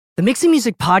The Mixing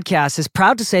Music Podcast is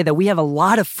proud to say that we have a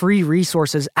lot of free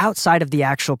resources outside of the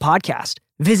actual podcast.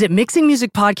 Visit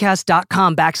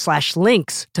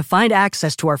mixingmusicpodcast.com/links to find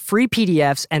access to our free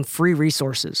PDFs and free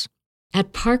resources.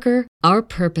 At Parker, our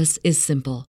purpose is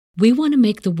simple. We want to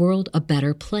make the world a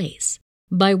better place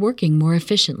by working more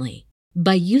efficiently,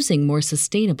 by using more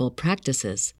sustainable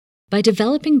practices, by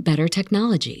developing better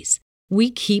technologies. We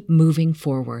keep moving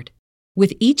forward.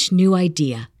 With each new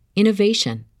idea,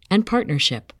 innovation, and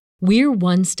partnership, we're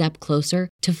one step closer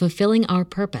to fulfilling our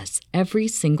purpose every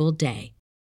single day.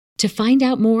 To find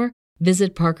out more,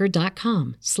 visit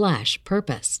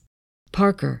parker.com/purpose.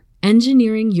 Parker,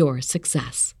 engineering your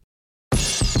success.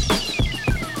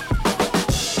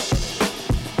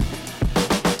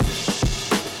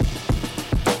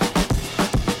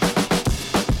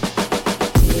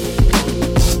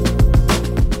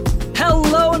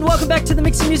 Hello and welcome back to the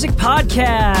Mixing Music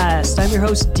Podcast. I'm your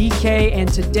host, DK,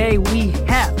 and today we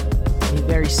have a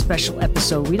very special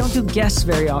episode. We don't do guests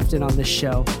very often on this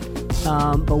show,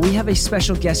 but we have a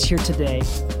special guest here today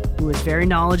who is very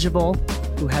knowledgeable,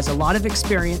 who has a lot of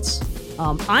experience.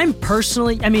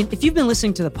 If you've been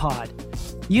listening to the pod,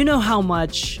 you know how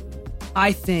much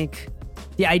I think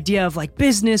the idea of like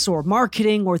business or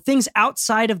marketing or things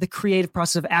outside of the creative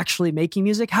process of actually making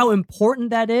music, how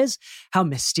important that is, how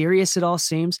mysterious it all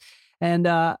seems. And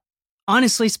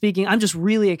honestly speaking, I'm just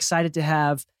really excited to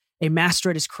have a master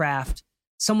at his craft,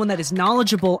 someone that is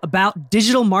knowledgeable about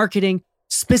digital marketing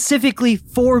specifically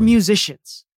for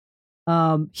musicians.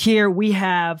 Here we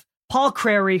have Paul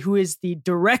Crary, who is the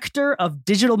director of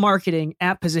digital marketing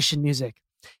at Position Music,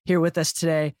 here with us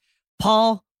today.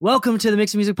 Paul, welcome to the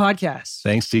Mixing Music Podcast.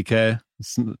 Thanks, DK.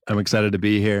 I'm excited to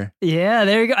be here. Yeah,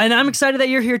 there you go. And I'm excited that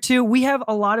you're here too. We have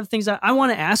a lot of things that I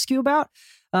want to ask you about.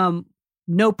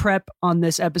 No prep on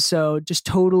this episode, just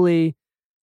totally.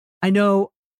 I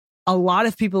know a lot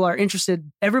of people are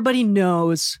interested. Everybody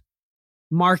knows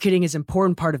marketing is an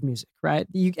important part of music, right?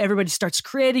 Everybody starts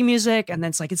creating music and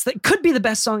then it could be the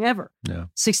best song ever. Yeah.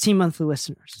 16 monthly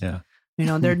listeners. Yeah.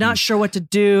 They're not sure what to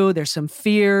do. There's some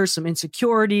fears, some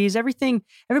insecurities, everything.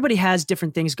 Everybody has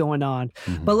different things going on.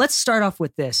 Mm-hmm. But let's start off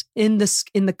with this. In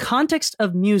the context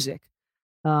of music,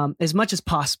 as much as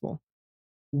possible,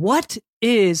 what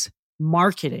is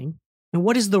marketing and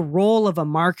what is the role of a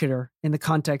marketer in the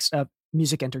context of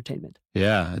music entertainment?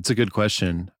 Yeah, it's a good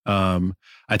question. I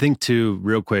think too,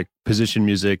 real quick, Position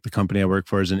Music, the company I work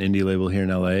for, is an indie label here in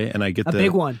LA, and I get a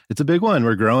big one. It's a big one.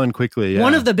 We're growing quickly. Yeah.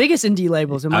 One of the biggest indie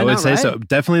labels. I would say so.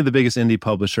 Definitely the biggest indie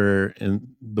publisher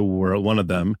in the world. One of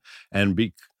them,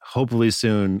 and hopefully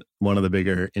soon one of the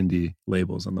bigger indie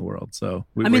labels in the world. So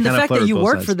the fact that you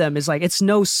work for them is it's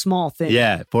no small thing.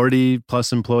 Yeah, 40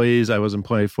 plus employees. I was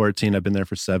employee 14. I've been there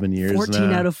for 7 years 14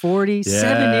 now. Out of 40, yeah,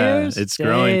 7 years. It's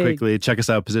growing quickly. Check us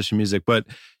out, Position Music. But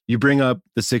you bring up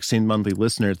the 16 monthly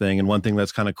listener thing. And one thing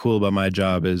that's kind of cool about my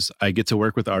job is I get to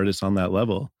work with artists on that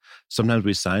level. Sometimes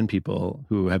we sign people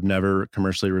who have never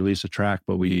commercially released a track,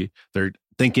 but they're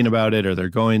thinking about it or they're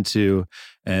going to.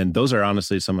 And those are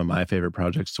honestly some of my favorite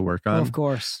projects to work on. Of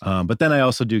course. But then I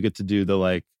also do get to do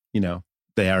the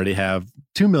they already have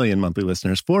 2 million monthly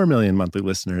listeners, 4 million monthly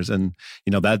listeners. And,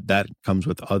 that comes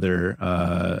with other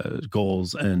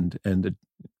goals and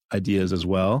ideas as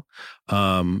well.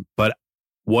 But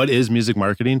what is music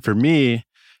marketing? For me,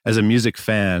 as a music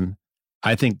fan,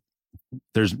 I think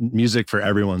there's music for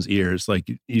everyone's ears.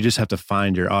 You just have to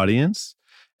find your audience.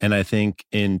 And I think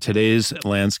in today's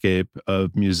landscape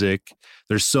of music,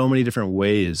 there's so many different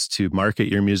ways to market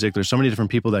your music. There's so many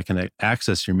different people that can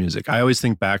access your music. I always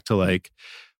think back to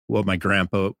my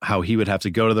grandpa, how he would have to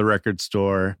go to the record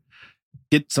store,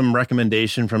 get some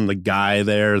recommendation from the guy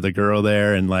there, the girl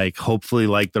there, and hopefully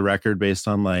like the record based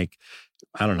on I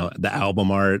don't know, the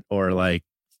album art or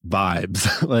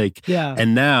vibes. Yeah.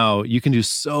 And now you can do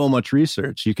so much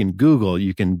research. You can Google,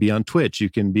 you can be on Twitch, you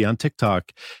can be on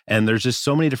TikTok, and there's just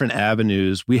so many different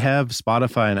avenues. We have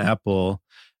Spotify and Apple,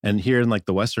 and here in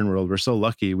the Western world, we're so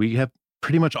lucky. We have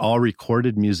pretty much all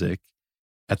recorded music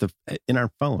in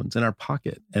our phones, in our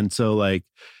pocket. And so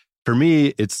for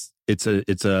me, it's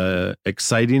a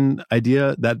exciting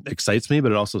idea that excites me,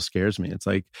 but it also scares me. It's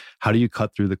how do you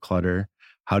cut through the clutter?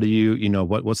 How do you,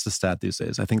 what's the stat these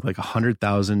days? I think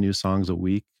 100,000 new songs a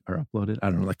week are uploaded. I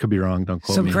don't know. That could be wrong. Don't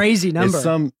quote me. Some crazy number. It's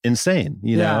some insane,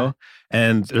 you know?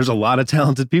 And there's a lot of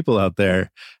talented people out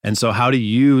there. And so how do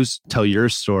you tell your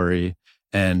story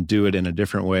and do it in a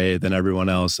different way than everyone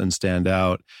else and stand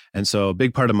out? And so a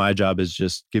big part of my job is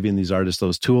just giving these artists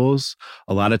those tools.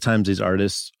 A lot of times these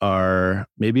artists are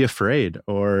maybe afraid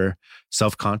or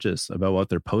self-conscious about what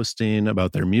they're posting,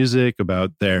 about their music,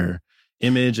 about their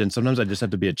image, and sometimes I just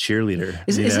have to be a cheerleader.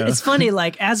 It's funny,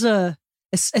 like as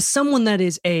someone that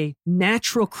is a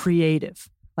natural creative,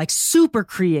 like super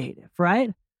creative,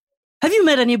 right? Have you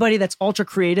met anybody that's ultra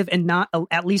creative and not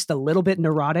at least a little bit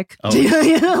neurotic? Oh,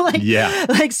 yeah.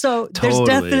 Like, so Totally. There's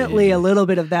definitely a little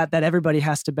bit of that everybody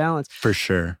has to balance. For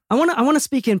sure. I want to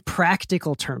speak in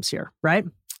practical terms here, right?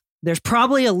 There's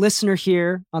probably a listener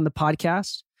here on the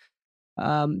podcast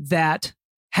that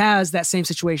has that same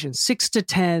situation, 6 to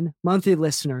 10 monthly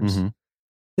listeners. Mm-hmm.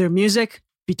 Their music,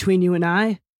 between you and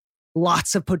I,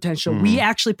 lots of potential. We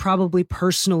actually probably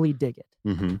personally dig it.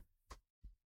 Mm-hmm.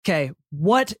 Okay,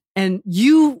 and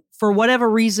you, for whatever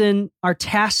reason, are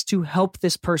tasked to help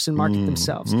this person market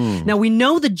themselves. Now, we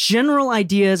know the general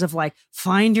ideas of like,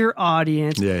 find your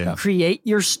audience, create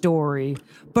your story.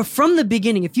 But from the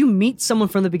beginning, if you meet someone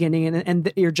from the beginning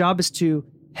and your job is to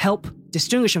help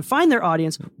distinguish and find their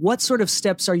audience, what sort of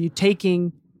steps are you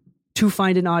taking to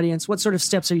find an audience? What sort of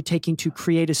steps are you taking to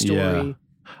create a story? Yeah.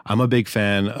 I'm a big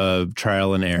fan of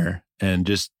trial and error and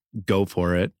just go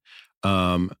for it.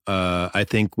 I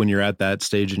think when you're at that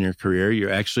stage in your career, you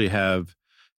actually have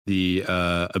the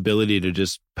ability to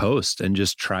just post and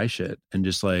just try shit and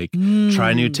just like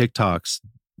try new TikToks,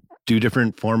 do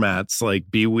different formats,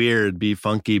 like be weird, be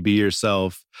funky, be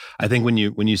yourself. I think when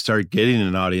you start getting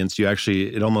an audience,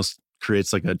 it almost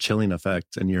creates like a chilling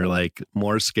effect and you're like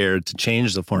more scared to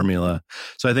change the formula.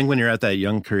 So I think when you're at that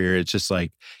young career, it's just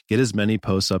like get as many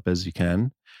posts up as you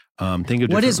can. Think of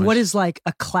what is like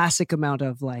a classic amount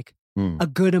of like a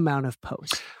good amount of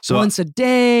posts? So once a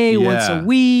day, once a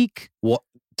week. Well,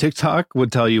 TikTok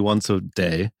would tell you once a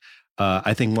day.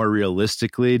 I think more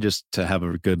realistically, just to have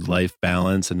a good life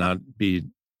balance and not be,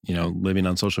 living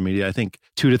on social media, I think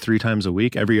 2 to 3 times a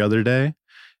week, every other day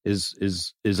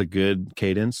is a good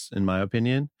cadence, in my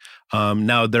opinion.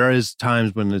 Now there is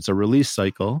times when it's a release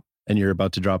cycle and you're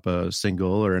about to drop a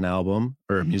single or an album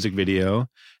or a music video,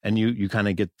 and you kind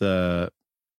of get the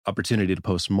opportunity to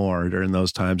post more during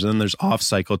those times. And then there's off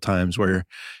cycle times where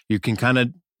you can kind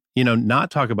of, not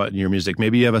talk about your music.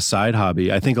 Maybe you have a side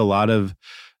hobby. I think a lot of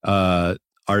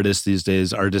artists these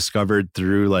days are discovered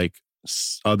through like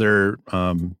other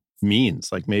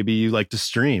means. Like maybe you like to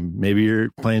stream, maybe you're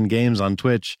playing games on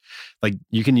Twitch. Like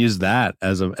you can use that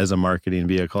as a marketing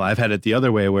vehicle. I've had it the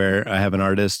other way where I have an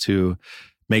artist who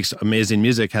makes amazing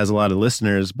music, has a lot of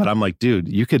listeners, but I'm like, dude,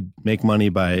 you could make money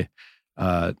by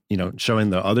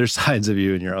showing the other sides of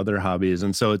you and your other hobbies.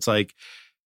 And so it's like,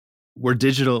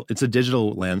 it's a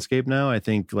digital landscape now. I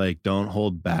think like don't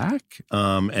hold back,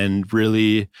 and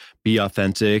really be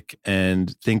authentic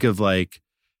and think of like,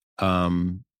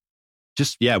 when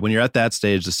you're at that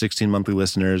stage, the 16 monthly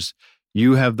listeners,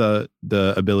 you have the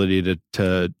ability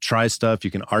to try stuff.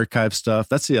 You can archive stuff.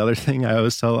 That's the other thing I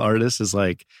always tell artists is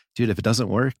like, dude, if it doesn't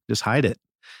work, just hide it.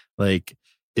 Like,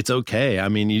 it's okay. I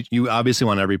mean, you obviously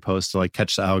want every post to like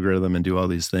catch the algorithm and do all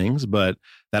these things, but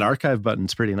that archive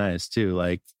button's pretty nice too.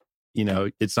 Like,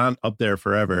 it's not up there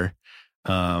forever.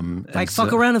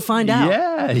 Fuck around and find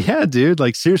out. Yeah, dude.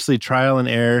 Like seriously, trial and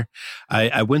error.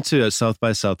 I went to a South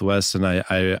by Southwest and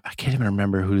I can't even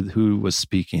remember who was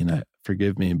speaking.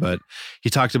 Forgive me, but he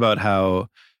talked about how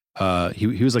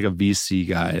he was like a VC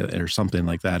guy or something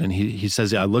like that. And he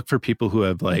says, I look for people who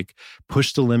have like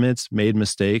pushed the limits, made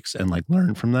mistakes, and like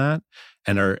learned from that,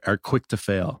 and are quick to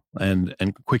fail and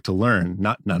quick to learn.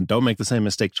 Don't make the same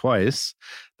mistake twice.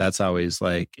 That's always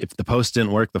like, if the post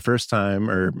didn't work the first time,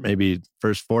 or maybe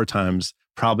first 4 times,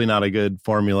 probably not a good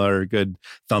formula or a good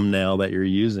thumbnail that you're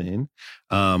using.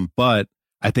 But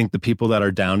I think the people that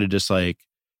are down to just like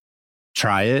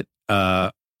try it,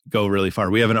 go really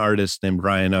far. We have an artist named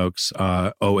Ryan Oakes,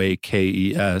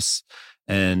 Oakes,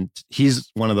 and he's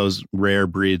one of those rare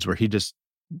breeds where he just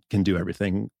can do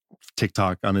everything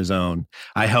TikTok on his own.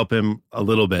 I help him a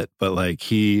little bit, but like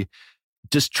he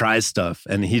just tries stuff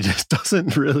and he just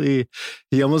doesn't really,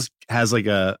 he almost has like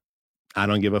a I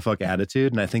don't give a fuck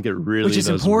attitude, and I think it really does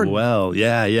important. Well.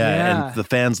 Yeah. And the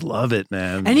fans love it,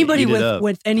 man. Anybody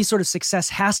with any sort of success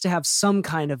has to have some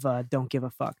kind of don't give a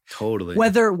fuck. Totally.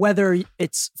 Whether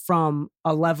it's from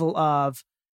a level of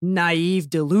naive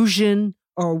delusion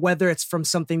or whether it's from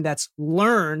something that's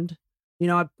learned.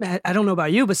 I don't know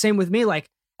about you, but same with me. Like,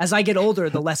 as I get older,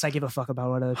 the less I give a fuck about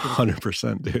what other people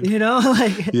 100%,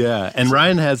 dude. Yeah. And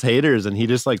Ryan has haters, and he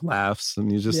just like laughs,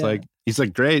 and he's just like,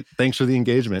 great, thanks for the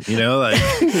engagement.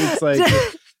 It's like,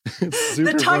 It's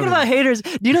super They're talking funny. about haters.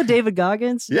 Do you know David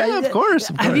Goggins? Yeah, of course.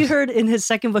 Have you heard in his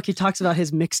second book, he talks about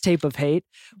his mixtape of hate,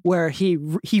 where he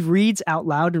reads out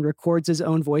loud and records his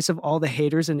own voice of all the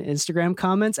haters and Instagram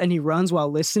comments, and he runs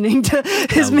while listening to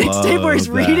his mixtape where he's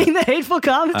reading the hateful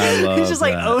comments. He's just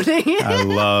like owning it. I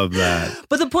love that.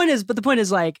 But the point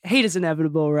is like hate is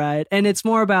inevitable, right? And it's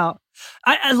more about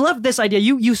I love this idea.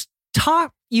 You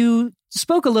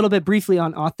spoke a little bit briefly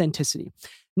on authenticity.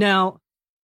 Now,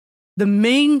 the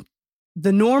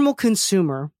normal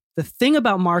consumer, the thing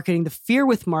about marketing, the fear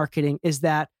with marketing is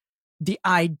that the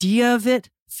idea of it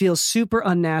feels super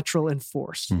unnatural and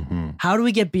forced. Mm-hmm. How do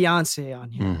we get Beyonce on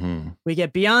here? Mm-hmm. We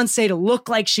get Beyonce to look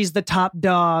like she's the top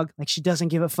dog, like she doesn't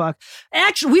give a fuck.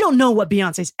 Actually, we don't know what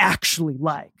Beyonce's actually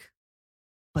like,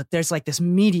 but there's like this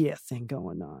media thing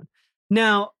going on.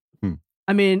 Now,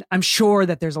 I mean, I'm sure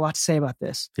that there's a lot to say about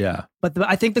this. Yeah. But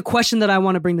I think the question that I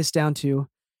want to bring this down to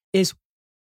is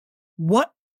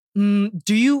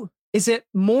is it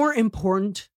more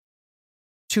important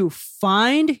to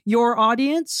find your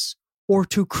audience or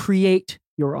to create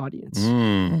your audience?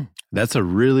 That's a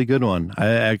really good one.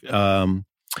 I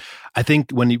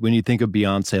think when you think of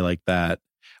Beyonce like that,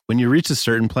 when you reach a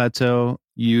certain plateau,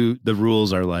 the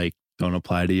rules are like, don't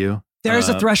apply to you. There's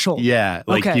a threshold. Yeah.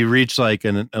 Like okay. You reach like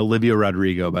an Olivia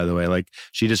Rodrigo, by the way, like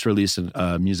she just released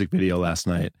a music video last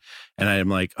night. And I'm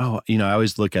like, I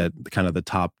always look at kind of the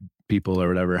top people or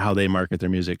whatever, how they market their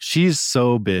music. She's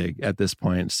so big at this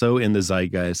point, so in the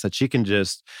zeitgeist that she can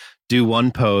just do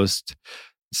one post,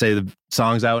 say the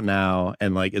song's out now,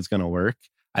 and like it's going to work.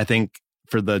 I think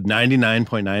for the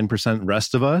 99.9%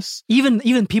 rest of us,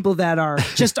 even people that are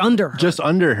just under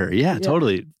her. Yeah,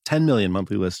 totally. 10 million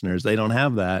monthly listeners, they don't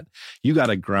have that. You got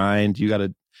to grind. You got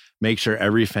to make sure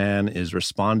every fan is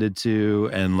responded to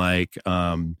and like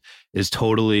is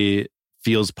totally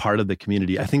feels part of the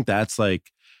community. I think that's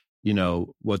like,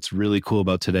 what's really cool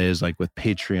about today is like with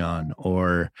Patreon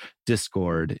or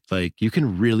Discord, like you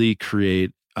can really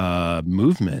create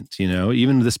movement,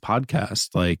 even this podcast,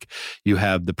 like you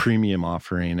have the premium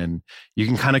offering and you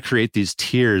can kind of create these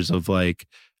tiers of like,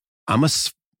 I'm a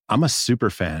super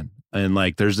fan. And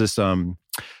like, there's this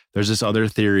other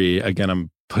theory, again, I'm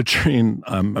trying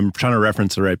to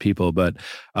reference the right people, but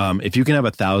if you can have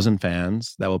 1,000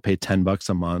 fans that will pay $10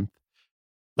 a month,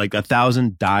 like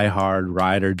 1,000 diehard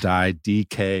ride or die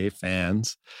DK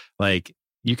fans, like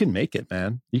you can make it,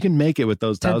 man. You can make it with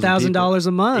those $10,000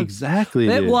 a month. Exactly.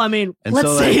 Well, I mean, and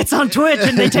let's say it's on Twitch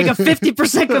and they take a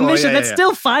 50% commission. That's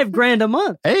still $5,000 a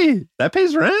month. Hey, that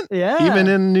pays rent. Yeah. Even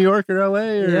in New York or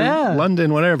LA or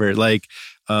London, whatever. Like,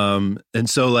 and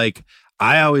so like,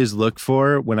 I always look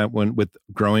for when with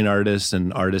growing artists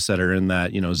and artists that are in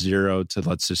that, 0 to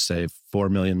let's just say 4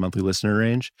 million monthly listener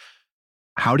range.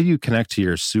 How do you connect to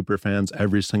your super fans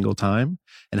every single time?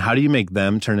 And how do you make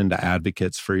them turn into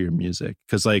advocates for your music?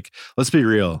 Because like, let's be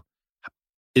real.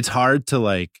 It's hard to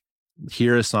like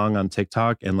hear a song on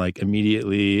TikTok and like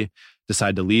immediately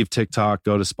decide to leave TikTok,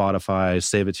 go to Spotify,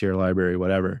 save it to your library,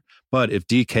 whatever. But if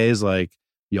DK is like,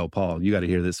 yo, Paul, you got to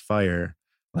hear this fire.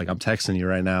 Like I'm texting you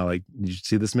right now. Like, did you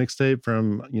see this mixtape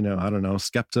from, I don't know,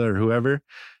 Skepta or whoever?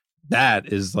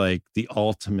 That is like the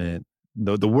ultimate.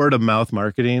 The word of mouth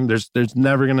marketing, there's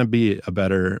never going to be a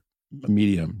better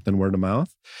medium than word of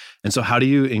mouth. And so how do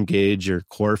you engage your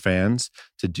core fans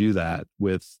to do that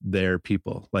with their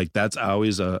people? Like that's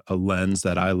always a lens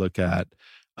that I look at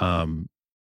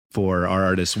for our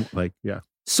artists. Like, yeah.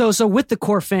 So with the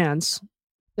core fans,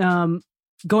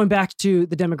 going back to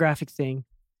the demographic thing,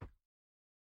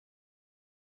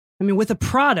 I mean, with a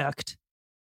product,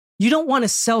 you don't want to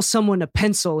sell someone a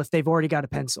pencil if they've already got a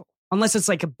pencil. Unless it's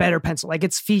like a better pencil, like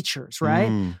it's features,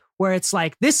 right? Where it's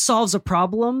like, this solves a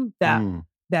problem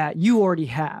that you already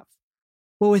have.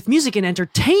 Well, with music and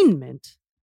entertainment,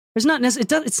 there's not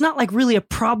it's not like really a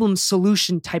problem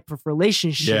solution type of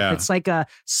relationship. Yeah. It's like a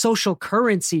social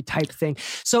currency type thing.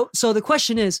 So the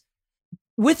question is,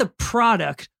 with a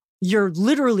product, you're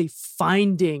literally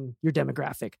finding your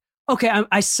demographic. Okay,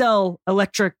 I sell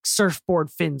electric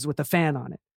surfboard fins with a fan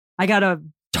on it. I got to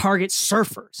target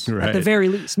surfers at the very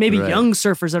least, maybe young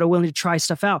surfers that are willing to try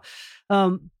stuff out.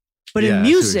 But in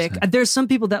music, there's some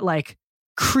people that like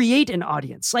create an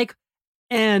audience, like,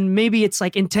 and maybe it's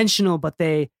like intentional, but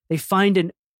they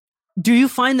find do you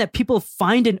find that people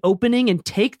find an opening and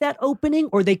take that opening,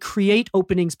 or they create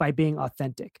openings by being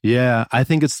authentic? Yeah, I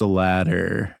think it's the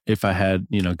latter. If I had,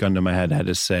 gun to my head, had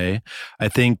to say, I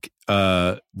think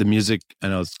the music, I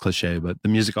know it's cliche, but the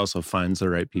music also finds the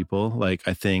right people. Like,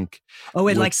 I think. Oh,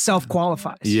 it like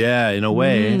self-qualifies. Yeah, in a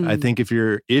way. I think if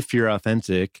you're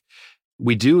authentic,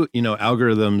 we do,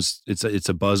 algorithms, it's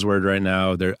a buzzword right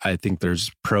now. I think there's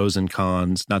pros and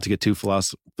cons, not to get too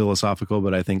philosophical,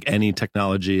 but I think any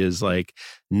technology is like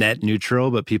net neutral,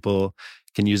 but people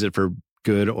can use it for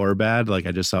good or bad. Like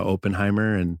I just saw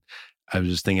Oppenheimer and I was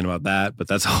just thinking about that, but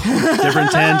that's a whole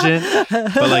different tangent.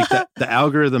 But like the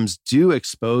algorithms do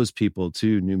expose people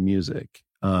to new music.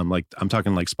 Like I'm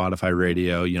talking like Spotify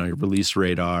radio, your release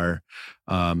radar,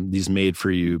 these made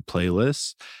for you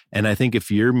playlists. And I think if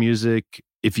your music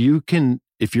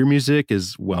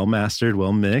is well mastered,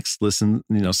 well mixed, listen,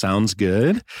 sounds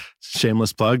good.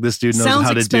 Shameless plug. This dude knows sounds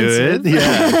how expensive. to do it.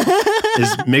 Yeah.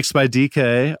 Is mixed by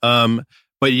DK.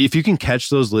 But if you can catch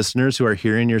those listeners who are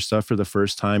hearing your stuff for the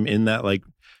first time in that like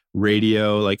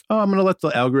radio, like, oh, I'm going to let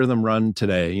the algorithm run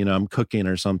today. I'm cooking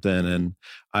or something. And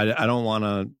I don't want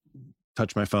to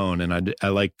touch my phone. And I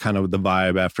like kind of the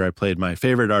vibe after I played my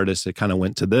favorite artist, it kind of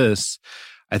went to this.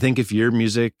 I think if your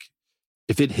music,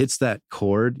 if it hits that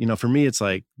chord, for me, it's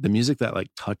like the music that like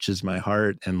touches my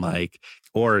heart and like,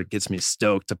 or it gets me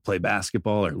stoked to play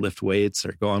basketball or lift weights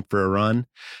or go on for a run.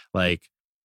 Like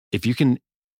if you can,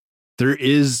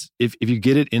 if you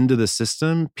get it into the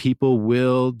system, people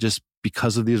will just,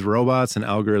 because of these robots and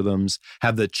algorithms,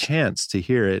 have the chance to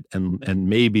hear it and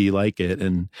maybe like it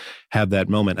and have that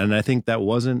moment. And I think that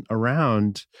wasn't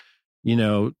around,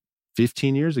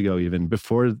 15 years ago, even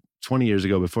before 20 years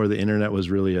ago, before the internet was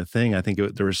really a thing. I think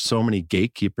there were so many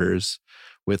gatekeepers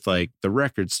with like the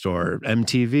record store,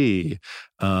 MTV,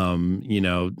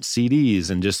 CDs,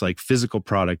 and just like physical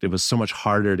product. It was so much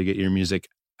harder to get your music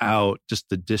out, just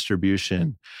the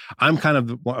distribution. I'm kind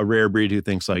of a rare breed who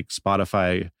thinks like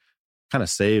Spotify kind of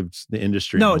saved the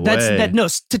industry. No,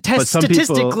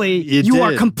 statistically, you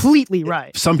are completely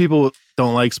right. Some people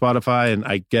don't like Spotify, and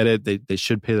I get it. They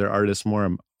should pay their artists more.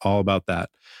 I'm all about that.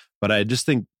 But I just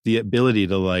think the ability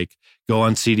to like go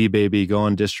on CD Baby, go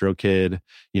on DistroKid,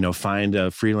 find a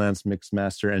freelance mix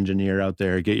master engineer out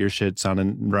there, get your shit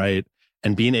sounding right,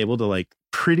 and being able to like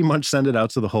pretty much send it out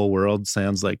to the whole world,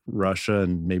 sounds like Russia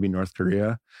and maybe North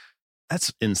Korea.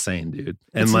 That's insane, dude.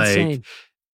 And it's like insane.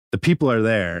 The people are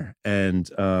there, and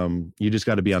you just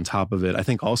got to be on top of it. I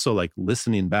think also like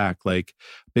listening back, like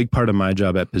a big part of my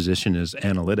job at Position is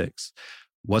analytics.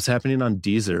 What's happening on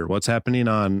Deezer? What's happening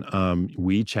on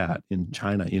WeChat in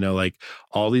China? Like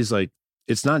all these, like,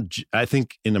 it's not, I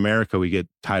think in America, we get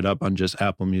tied up on just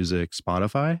Apple Music,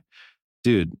 Spotify.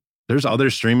 Dude, there's other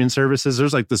streaming services.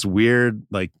 There's like this weird,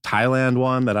 like Thailand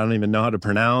one that I don't even know how to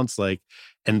pronounce. Like,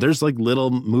 and there's like little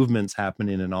movements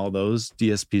happening in all those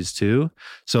DSPs too.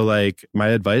 So like my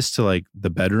advice to like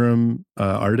the bedroom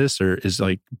artists is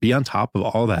like, be on top of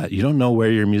all that. You don't know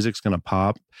where your music's going to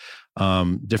pop.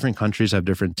 Different countries have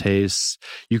different tastes.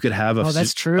 You could have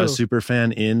that's true. A super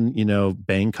fan in,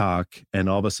 Bangkok, and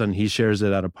all of a sudden he shares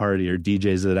it at a party or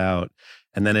DJs it out.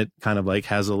 And then it kind of like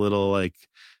has a little like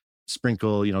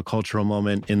sprinkle, cultural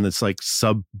moment in this like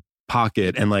sub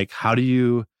pocket. And like,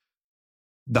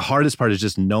 the hardest part is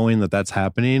just knowing that that's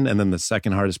happening. And then the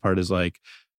second hardest part is like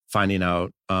finding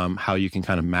out how you can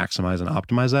kind of maximize and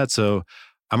optimize that. So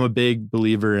I'm a big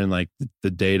believer in like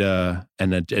the data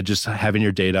and just having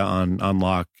your data on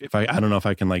lock. I don't know if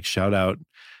I can like shout out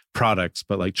products,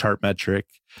 but like Chartmetric.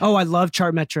 Oh, I love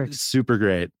Chartmetric. Super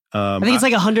great. I think it's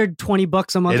like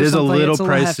 $120 a month. It is a little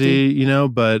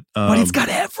pricey, but it's got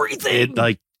everything.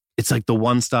 It's like the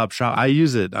one-stop shop. I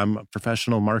use it. I'm a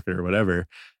professional marketer, whatever.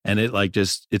 And it like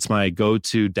it's my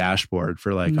go-to dashboard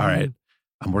for like, all right,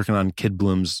 I'm working on Kid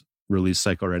Bloom's release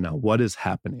cycle right now. What is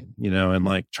happening? And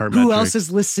like Chartmetric. Who else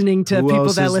is listening to people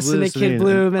that listen to Kid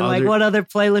Bloom and like what other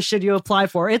playlist should you apply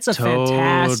for? It's a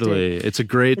fantastic. It's a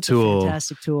great tool.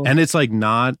 Fantastic tool. And it's like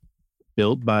not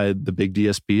built by the big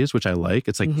DSPs, which I like.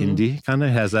 It's like indie kind of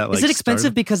has that like. Is it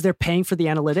expensive because they're paying for the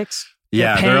analytics?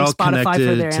 They're all Spotify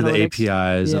connected to analytics. the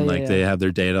APIs and like they have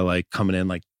their data like coming in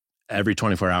like every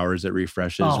 24 hours it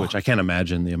refreshes, which I can't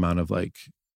imagine the amount of like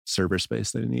server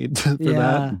space they need for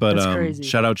that. But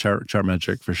shout out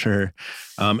Chartmetric for sure.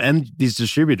 And these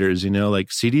distributors,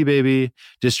 like CD Baby,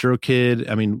 DistroKid.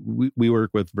 I mean, we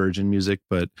work with Virgin Music,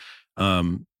 but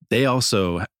they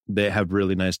have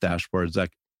really nice dashboards that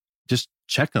just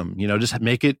check them, just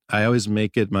make it. I always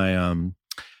make it my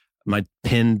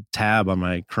pinned tab on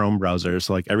my Chrome browser.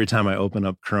 So like every time I open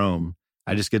up Chrome,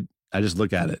 I just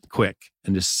look at it quick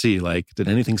and just see like, did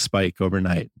anything spike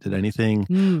overnight? Did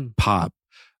anything pop?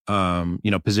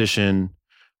 Position,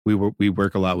 we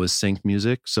work a lot with sync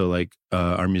music. So like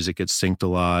our music gets synced a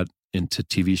lot into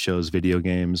TV shows, video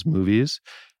games, movies.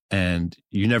 And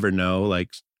you never know, like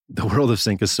the world of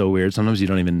sync is so weird. Sometimes you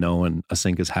don't even know when a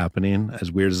sync is happening.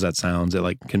 As weird as that sounds, it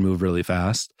like can move really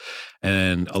fast.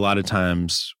 And a lot of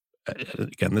times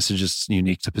again, this is just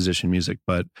unique to position music,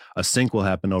 but a sync will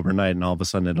happen overnight and all of a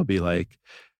sudden it'll be like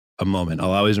a moment.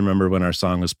 I'll always remember when our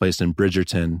song was placed in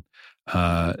Bridgerton,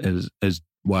 is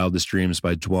Wildest Dreams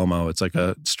by Duomo. It's like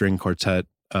a string quartet.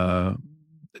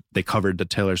 They covered the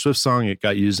Taylor Swift song. It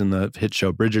got used in the hit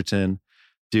show Bridgerton.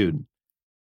 Dude,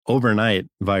 overnight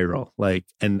viral. Like,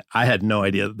 and I had no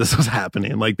idea that this was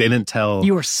happening. Like, they didn't tell.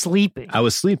 You were sleeping. I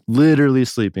was literally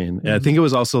sleeping. And I think it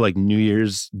was also like New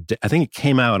Year's Day. I think it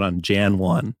came out on Jan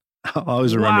 1. I'll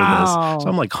always remember this. So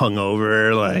I'm like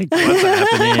hungover, like, what's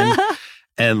happening?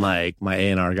 And like my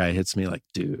A&R guy hits me like,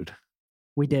 dude,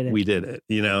 we did it,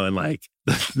 you know? And like,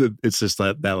 it's just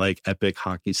that like epic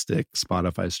hockey stick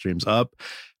Spotify streams up.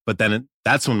 But then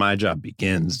that's when my job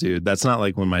begins, dude. That's not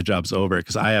like when my job's over,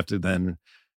 because I have to then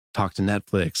talk to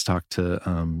Netflix, talk to,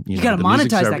 you got to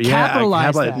monetize that,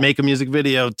 capitalize that. Make a music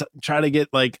video, try to get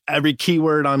like every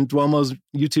keyword on Duomo's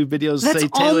YouTube videos. That's say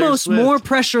Taylor almost Swift. More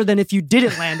pressure than if you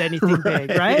didn't land anything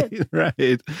big, right?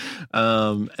 Right.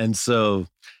 And so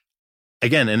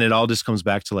again, and it all just comes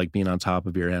back to like being on top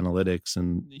of your analytics.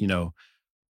 And, you know,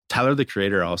 Tyler, the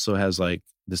Creator, also has like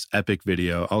this epic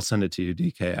video. I'll send it to you,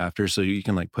 DK, after, so you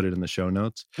can like put it in the show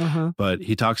notes. But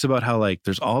he talks about how like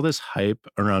there's all this hype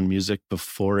around music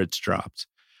before it's dropped.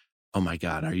 Oh my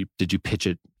God, did you pitch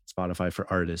it Spotify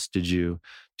for artists? Did you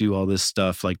do all this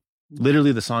stuff? Like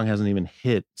literally the song hasn't even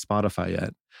hit Spotify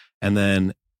yet. And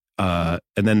then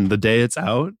the day it's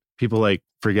out, people like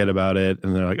forget about it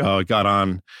and they're like, oh, it got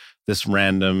on this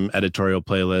random editorial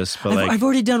playlist. But like, I've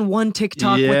already done one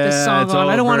TikTok with this song on.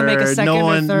 I don't want to make a second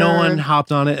or third. No one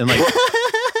hopped on it. And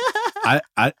like,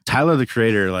 Tyler, the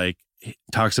Creator, like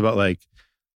talks about like,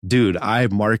 dude, I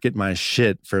market my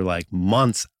shit for like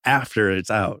months after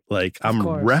it's out. Like I'm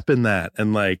repping that.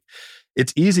 And like,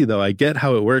 it's easy though. I get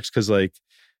how it works. Cause like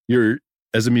you're,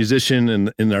 as a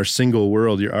musician in our single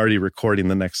world, you're already recording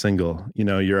the next single, you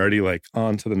know, you're already like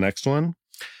on to the next one.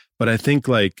 But I think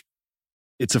like,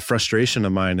 it's a frustration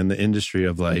of mine in the industry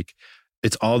of like,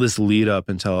 it's all this lead up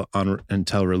until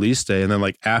release day. And then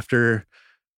like after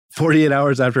 48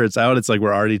 hours after it's out, it's like,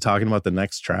 we're already talking about the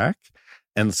next track.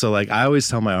 And so like, I always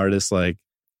tell my artists, like,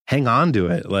 hang on to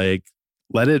it. Like,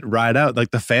 let it ride out.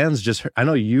 Like the fans just heard, I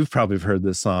know you've probably heard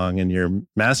this song and your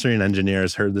mastering engineer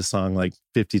has heard this song like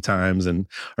 50 times and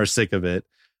are sick of it,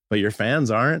 but your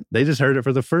fans aren't. They just heard it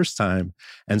for the first time.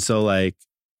 And so like,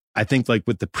 I think like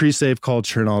with the pre-save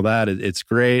culture and all that, it's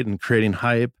great and creating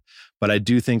hype, but I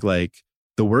do think like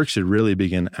the work should really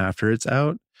begin after it's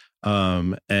out.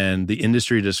 And the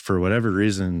industry just for whatever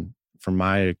reason, from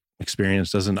my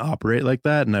experience, doesn't operate like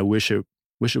that. And I wish it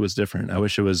was different. I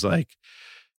wish it was like,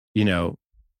 you know,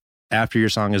 after your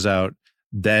song is out,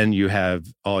 then you have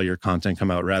all your content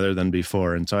come out rather than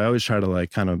before. And so I always try to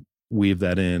like kind of weave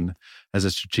that in as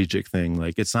a strategic thing.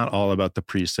 Like it's not all about the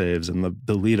pre-saves and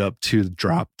the lead up to the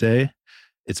drop day.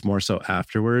 It's more so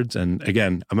afterwards. And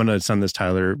again, I'm going to send this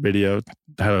Tyler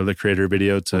the Creator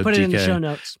video to put DK, it in the show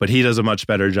notes. But he does a much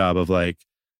better job of like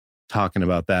talking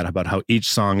about that, about how each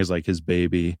song is like his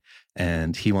baby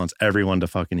and he wants everyone to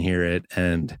fucking hear it.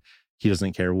 And he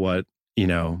doesn't care what, you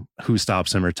know, who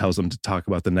stops him or tells him to talk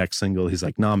about the next single. He's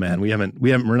like, no, man,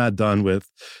 we're not done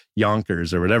with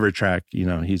Yonkers or whatever track, you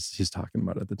know, he's talking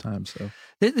about at the time. So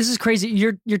this is crazy.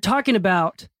 You're talking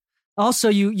about also,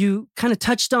 you kind of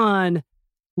touched on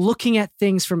looking at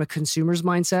things from a consumer's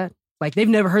mindset. Like they've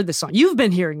never heard this song. You've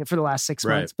been hearing it for the last 6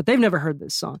 months, but they've never heard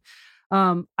this song.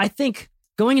 I think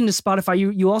going into Spotify,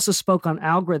 you also spoke on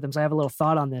algorithms. I have a little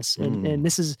thought on this, and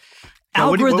this is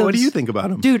algorithms. What do you think about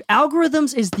them? Dude,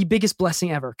 algorithms is the biggest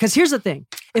blessing ever. Because here's the thing.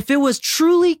 If it was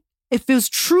truly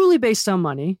based on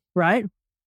money, right?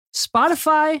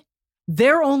 Spotify,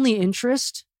 their only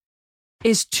interest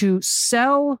is to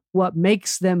sell what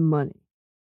makes them money.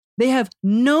 They have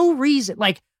no reason,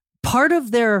 like part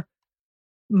of their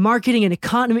marketing and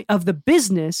economy of the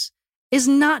business is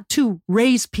not to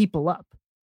raise people up.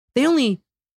 They only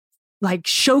like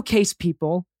showcase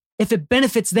people if it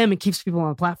benefits them and keeps people on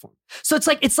the platform. So it's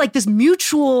like this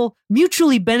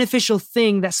mutually beneficial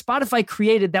thing that Spotify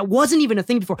created that wasn't even a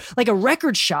thing before. Like a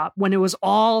record shop when it was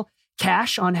all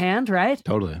cash on hand, right?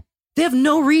 Totally. They have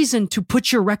no reason to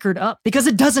put your record up because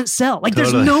it doesn't sell. Like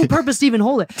there's no purpose to even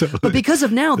hold it. But because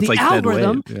of now, the like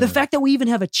algorithm, the fact that we even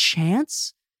have a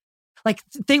chance, like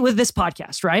think with this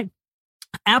podcast, right?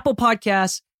 Apple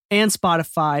Podcasts and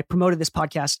Spotify promoted this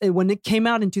podcast. When it came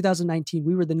out in 2019,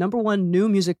 we were the #1 new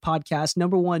music podcast,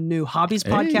 #1 new hobbies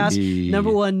podcast,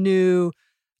 #1 new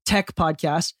tech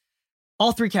podcast,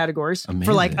 all 3 categories. Amazing.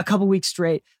 For like a couple weeks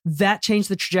straight. That changed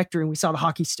the trajectory, and we saw the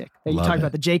hockey stick that you talked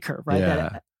about, the J curve, right?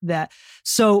 Yeah.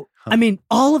 So, I mean,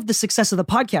 all of the success of the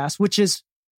podcast, which is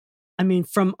I mean,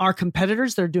 from our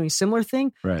competitors that are doing similar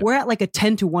thing, Right. we're at like a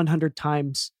 10 to 100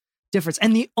 times difference.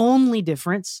 And the only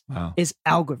difference is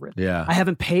algorithm. Yeah. I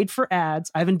haven't paid for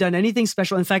ads. I haven't done anything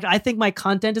special. In fact, I think my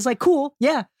content is like cool.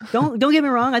 Yeah. Don't get me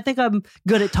wrong. I think I'm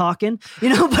good at talking,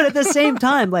 but at the same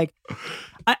time, like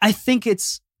I think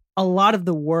it's a lot of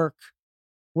the work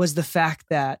was the fact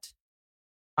that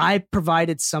I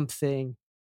provided something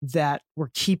that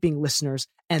were keeping listeners,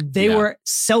 and they were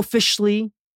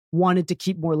selfishly wanted to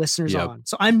keep more listeners on.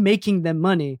 So I'm making them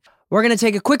money. We're going to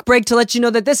take a quick break to let you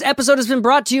know that this episode has been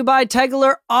brought to you by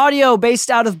Tegler Audio,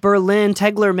 based out of Berlin.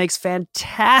 Tegler makes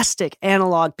fantastic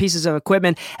analog pieces of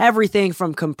equipment, everything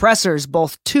from compressors,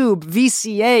 both tube,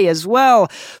 VCA as well,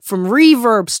 from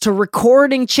reverbs to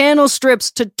recording channel strips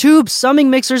to tube summing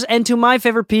mixers, and to my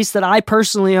favorite piece that I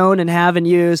personally own and have and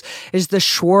use is the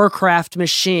Schwerkraft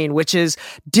machine, which is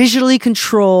digitally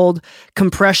controlled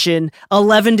compression,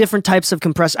 11 different types of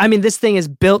compressor. I mean, this thing is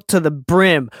built to the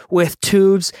brim with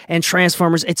tubes and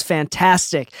transformers. It's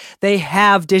fantastic. They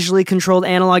have digitally controlled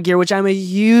analog gear, which I'm a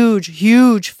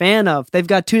huge fan of. They've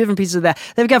got 2 different pieces of that.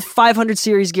 They've got 500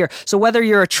 series gear. So whether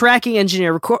you're a tracking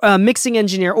engineer, mixing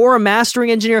engineer, or a mastering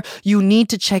engineer, you need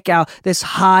to check out this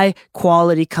high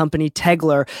quality company,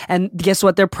 Tegler. And guess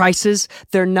what? Their prices,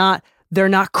 they're not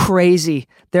crazy.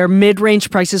 They're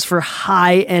mid-range prices for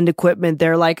high-end equipment.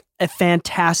 They're like a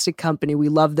fantastic company. We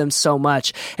love them so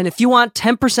much. And if you want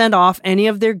 10% off any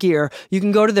of their gear, you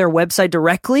can go to their website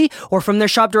directly or from their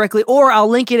shop directly, or I'll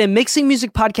link it in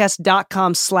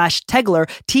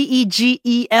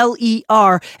mixingmusicpodcast.com/Tegler,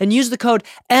 Tegler, and use the code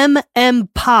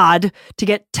MMPOD to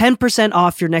get 10%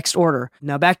 off your next order.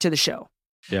 Now back to the show.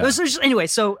 Yeah. Anyway,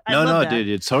 so I love that. Dude,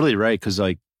 it's totally right. Cause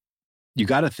like, you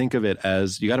got to think of it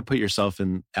as, you got to put yourself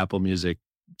in Apple Music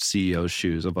CEO's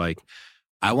shoes of like,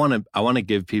 I want to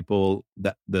give people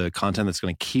the content that's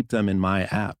going to keep them in my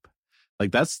app.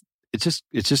 Like it's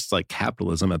just like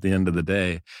capitalism at the end of the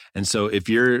day. And so if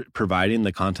you're providing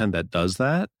the content that does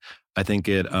that, I think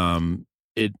it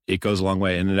goes a long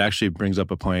way. And it actually brings up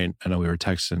a point. I know we were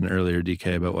texting earlier,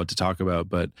 DK, about what to talk about,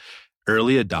 but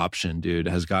early adoption, dude,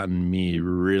 has gotten me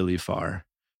really far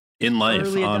in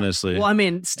life, honestly. Well, I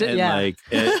mean,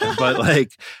 but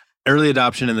like early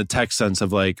adoption in the tech sense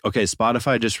of like, okay,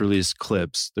 Spotify just released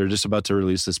clips. They're just about to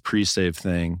release this pre-save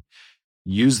thing.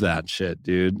 Use that shit,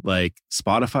 dude. Like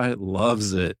Spotify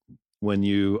loves it when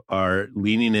you are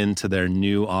leaning into their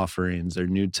new offerings, their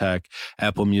new tech.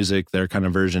 Apple Music, their kind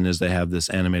of version is they have this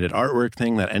animated artwork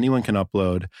thing that anyone can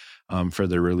upload for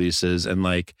their releases. And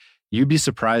like, you'd be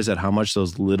surprised at how much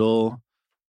those little,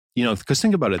 because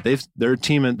think about it, their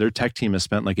tech team has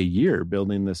spent like a year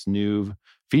building this new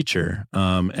feature,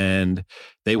 and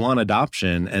they want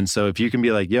adoption. And so if you can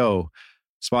be like, yo,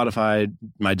 Spotify,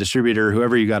 my distributor,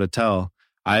 whoever you got to tell,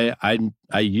 I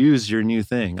use your new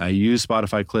thing. I use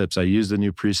Spotify clips. I use the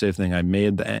new pre-save thing. I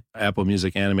made the Apple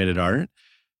Music animated art.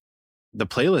 The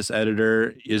playlist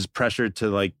editor is pressured to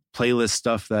like playlist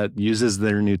stuff that uses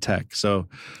their new tech. So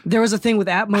there was a thing with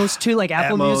Atmos too. Like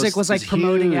Apple Music was like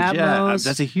promoting huge. Atmos. Yeah,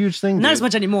 that's a huge thing. Not as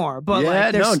much anymore, but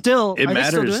like they're still. It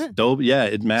matters.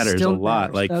 It matters still a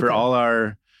lot. Like for all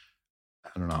our,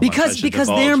 I don't know. Because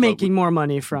they're making more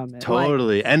money from it.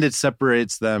 Totally. And it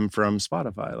separates them from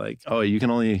Spotify. Like, oh, you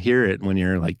can only hear it when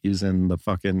you're like using the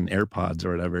fucking AirPods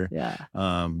or whatever. Yeah.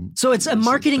 So it's a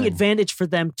marketing advantage for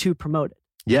them to promote it.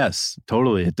 Yes,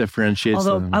 totally. It differentiates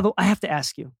them. Although I have to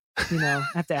ask you,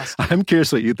 I'm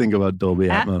curious what you think about Dolby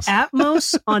Atmos.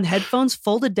 Atmos on headphones,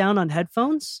 folded down on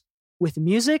headphones with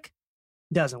music,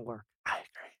 doesn't work. I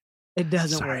agree. It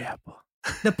doesn't work. Sorry, Apple.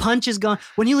 The punch is gone.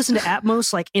 When you listen to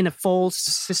Atmos, like in a full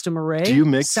system array, do you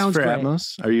mix sounds for great.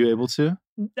 Atmos? Are you able to?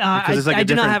 I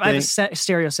do not have. I have a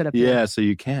stereo setup. Yeah, so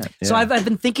you can't. Yeah. So I've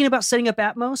been thinking about setting up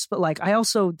Atmos, but like I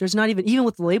also there's not even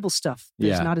with the label stuff.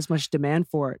 There's not as much demand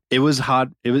for it. It was hot.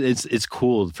 It's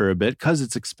cool for a bit because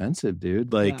it's expensive,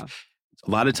 dude. Like a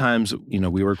lot of times,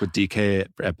 we work with DK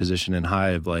at Position and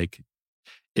Hive. Like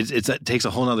it takes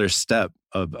a whole nother step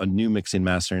of a new mixing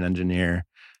master and engineer.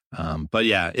 But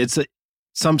yeah, it's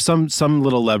some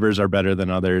little levers are better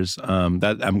than others.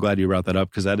 That I'm glad you brought that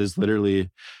up because that is literally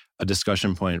a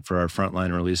discussion point for our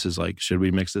frontline releases. Like, should we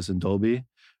mix this in Dolby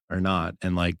or not?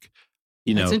 And like,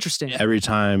 it's interesting. Every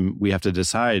time we have to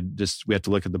decide, we have to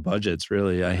look at the budgets.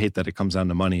 Really, I hate that it comes down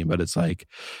to money, but it's like,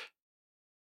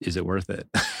 is it worth it?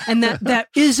 And that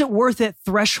is it worth it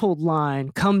threshold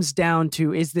line comes down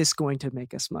to, is this going to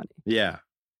make us money? Yeah.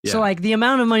 So like the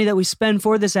amount of money that we spend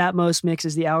for this Atmos mix,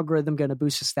 is the algorithm going to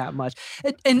boost us that much?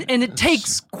 And it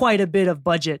takes quite a bit of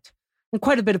budget and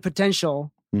quite a bit of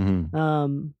potential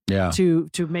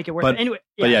to make it work. But, anyway,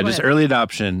 just early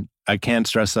adoption. I can't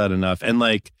stress that enough. And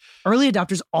like early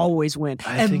adopters always win,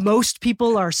 and most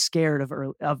people are scared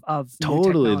of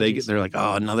totally. They're like,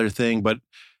 oh, another thing, but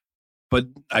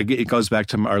it goes back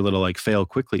to our little like fail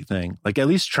quickly thing. Like at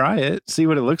least try it, see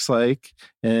what it looks like,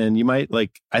 and you might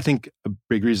like. I think a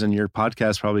big reason your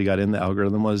podcast probably got in the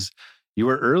algorithm was you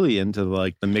were early into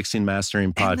like the mixing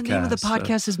mastering podcast. And the name of the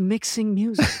podcast is Mixing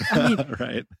Music. I mean,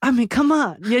 right. I mean, come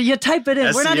on, you type it in.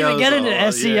 SEO, we're not even getting into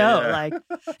SEO. Yeah. Like,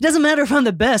 it doesn't matter if I'm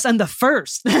the best. I'm the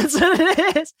first. That's what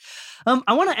it is.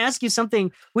 I want to ask you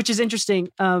something which is interesting.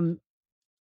 I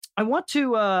want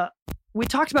to. We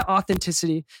talked about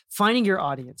authenticity, finding your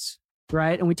audience,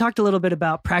 right? And we talked a little bit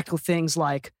about practical things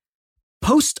like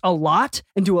post a lot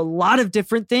and do a lot of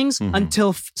different things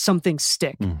until something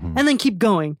stick, and then keep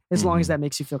going as long as that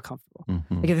makes you feel comfortable.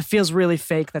 Like if it feels really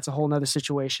fake, that's a whole nother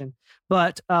situation.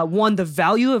 But the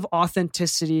value of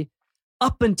authenticity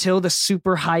up until the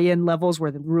super high end levels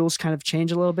where the rules kind of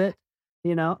change a little bit,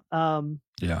 you know?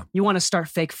 You want to start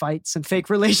fake fights and fake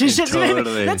relationships.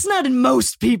 Totally. That's not in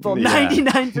most people,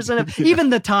 99% of even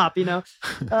the top, you know?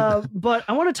 But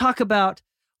I want to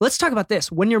let's talk about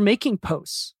this. When you're making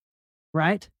posts,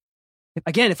 right?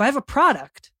 If I have a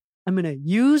product, I'm going to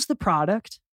use the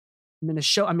product. I'm going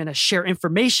to share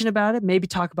information about it, maybe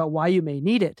talk about why you may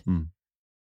need it.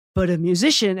 But a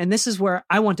musician, and this is where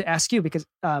I want to ask you, because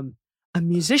a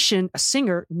musician, a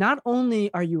singer, not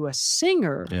only are you a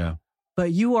singer,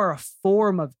 but you are a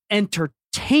form of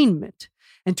entertainment.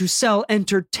 And to sell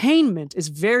entertainment is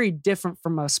very different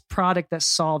from a product that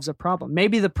solves a problem.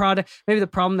 Maybe the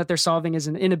problem that they're solving is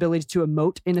an inability to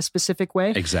emote in a specific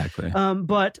way. Exactly.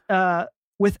 But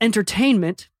with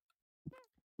entertainment,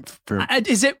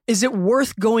 is it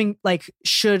worth going? Like,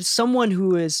 should someone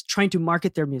who is trying to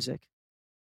market their music,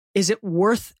 is it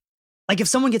worth, like, if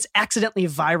someone gets accidentally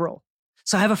viral?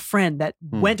 So I have a friend that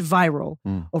went viral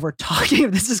over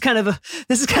talking. This is kind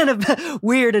of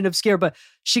weird and obscure, but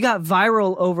she got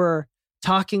viral over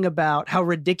talking about how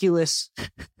ridiculous,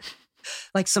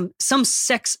 like some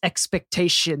sex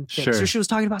expectation thing. Sure. So she was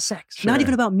talking about sex, not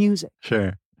even about music.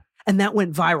 Sure. And that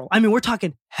went viral. I mean, we're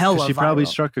talking hella viral. She probably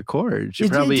struck a chord. She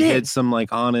probably hit some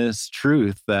like honest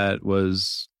truth that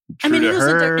was true to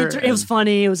her. It was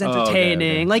funny. It was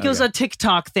entertaining. It was a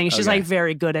TikTok thing. She's like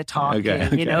very good at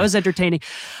talking. You know, it was entertaining.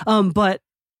 But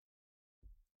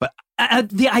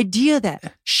the idea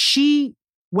that she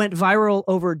went viral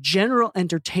over general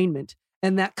entertainment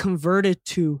and that converted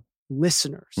to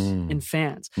listeners and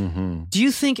fans. Do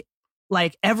you think,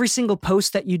 like, every single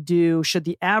post that you do, should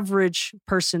the average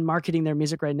person marketing their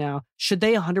music right now, should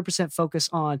they 100% focus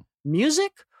on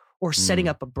music or setting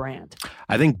up a brand?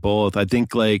 I think both. I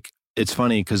think, like, it's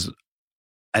funny because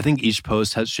I think each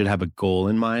post should have a goal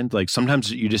in mind. Like,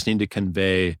 sometimes you just need to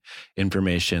convey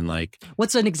information. Like,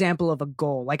 what's an example of a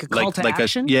goal? Like a call to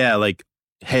action? Like,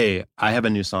 hey, I have a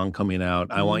new song coming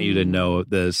out. I want you to know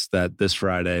that this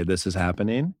Friday, this is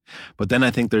happening. But then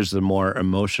I think there's the more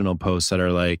emotional posts that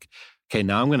are like, okay,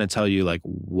 now I'm going to tell you like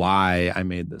why I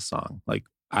made this song. Like,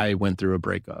 I went through a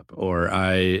breakup, or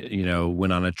I,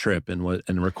 went on a trip and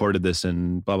recorded this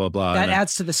and blah, blah, blah. That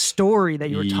adds to the story that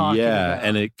you were talking about. Yeah.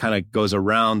 And it kind of goes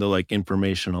around the like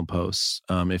informational posts,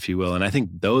 if you will. And I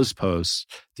think those posts,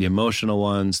 the emotional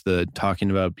ones, the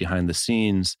talking about behind the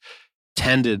scenes,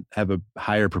 tend to have a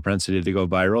higher propensity to go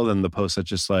viral than the posts that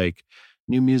just like,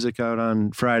 new music out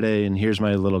on Friday, and here's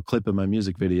my little clip of my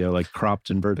music video, like cropped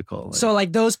and vertical. So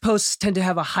like those posts tend to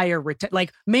have a higher,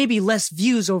 like maybe less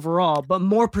views overall, but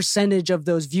more percentage of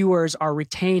those viewers are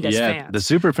retained as fans. The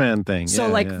super fan thing. So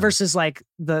versus like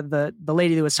the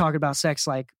lady that was talking about sex,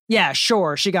 like, yeah,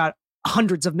 sure, she got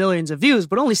hundreds of millions of views,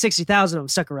 but only 60,000 of them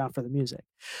stuck around for the music.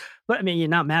 But I mean, you're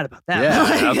not mad about that.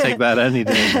 Yeah, I'll take that any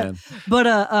day, man. But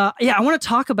I want to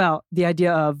talk about the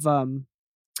idea of,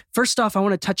 first off, I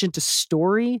want to touch into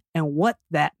story and what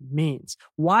that means.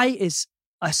 Why is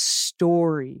a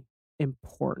story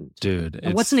important? Dude.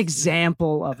 And what's an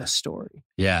example of a story?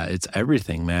 Yeah, it's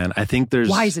everything, man. I think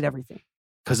Why is it everything?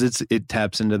 Because it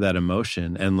taps into that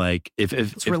emotion. And like, if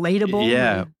it's relatable.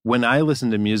 Yeah. When I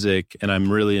listen to music and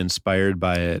I'm really inspired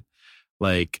by it,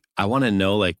 like, I want to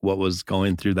know like what was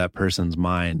going through that person's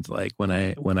mind, like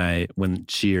when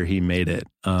she or he made it.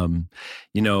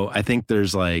 I think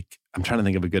there's like, I'm trying to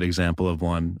think of a good example of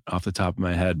one off the top of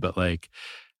my head, but like,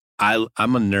 I'm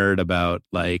a nerd about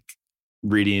like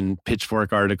reading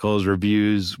Pitchfork articles,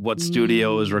 reviews, what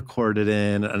studio was recorded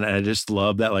in, and I just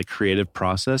love that like creative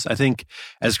process. I think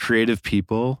as creative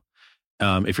people,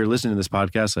 if you're listening to this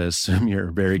podcast, I assume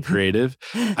you're very creative.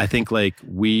 I think like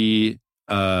we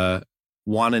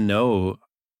want to know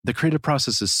the creative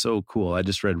process is so cool. I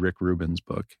just read Rick Rubin's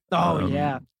book. Oh,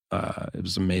 yeah. It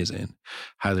was amazing.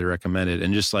 Highly recommended.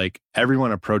 And just like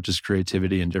everyone approaches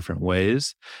creativity in different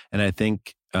ways. And I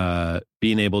think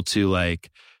being able to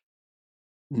like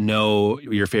know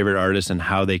your favorite artist and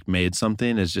how they made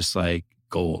something is just like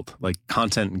gold, like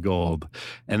content gold.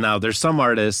 And now there's some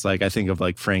artists, like I think of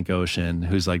like Frank Ocean,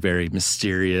 who's like very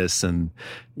mysterious. And,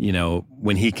 you know,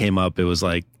 when he came up, it was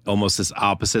like almost this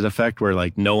opposite effect where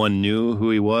like no one knew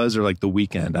who he was, or like The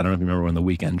Weeknd. I don't know if you remember when The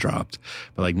Weeknd dropped,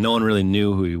 but like no one really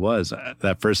knew who he was.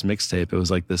 That first mixtape, it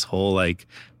was like this whole like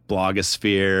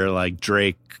blogosphere, like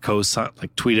Drake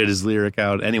like tweeted his lyric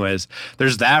out. Anyways,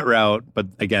 there's that route. But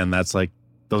again, that's like,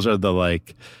 those are the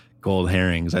like gold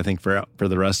herrings. I think for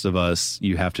the rest of us,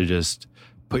 you have to just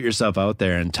put yourself out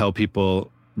there and tell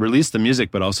people, release the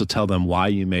music, but also tell them why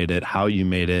you made it, how you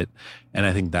made it. And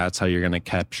I think that's how you're going to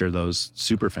capture those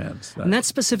super fans. And that's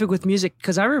specific with music,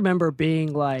 because I remember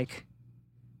being like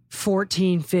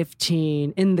 14,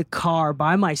 15 in the car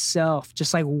by myself,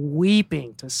 just like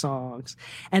weeping to songs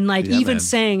and like even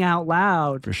saying out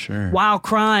loud, for sure, while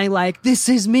crying, like, this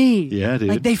is me. Yeah, dude.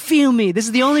 Like they feel me. This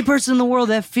is the only person in the world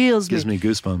that feels Gives me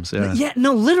goosebumps. Yeah. Yeah,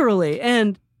 no, literally.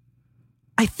 And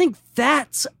I think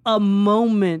that's a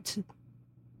moment.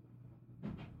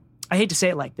 I hate to say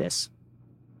it like this,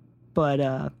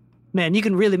 but man, you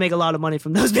can really make a lot of money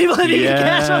from those people if you can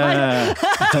catch them.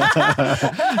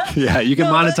 Yeah, you can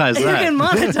monetize that. You can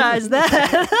monetize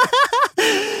that.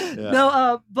 Yeah.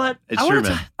 No, but it's I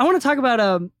want to talk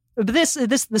about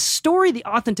the story, the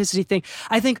authenticity thing.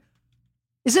 I think,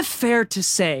 is it fair to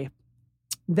say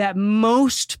that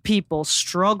most people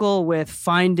struggle with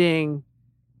finding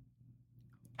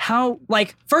how,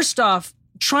 like, first off,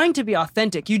 trying to be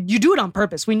authentic. You do it on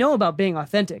purpose. We know about being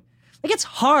authentic. Like, it's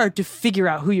hard to figure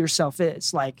out who yourself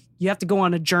is. Like, you have to go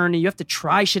on a journey. You have to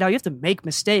try shit out. You have to make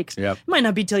mistakes. Yep. It might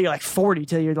not be till you're like 40,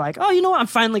 till you're like, oh, you know what? I'm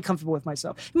finally comfortable with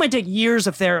myself. It might take years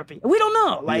of therapy. We don't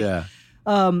know. Like,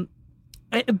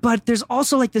 but there's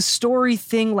also like this story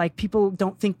thing, like people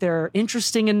don't think they're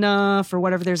interesting enough or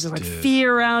whatever. There's this like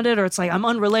fear around it, or it's like, I'm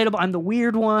unrelatable. I'm the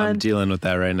weird one. I'm dealing with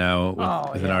that right now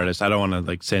with an artist. I don't want to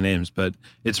like say names, but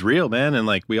it's real, man. And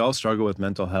like, we all struggle with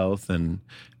mental health and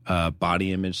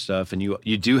body image stuff. And you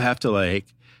do have to like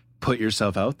put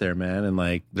yourself out there, man. And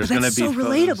like, there's going to be so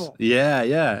relatable. Yeah.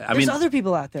 Yeah. There's other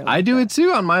people out there. Like I do it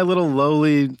too on my little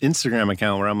lowly Instagram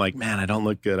account where I'm like, man, I don't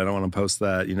look good. I don't want to post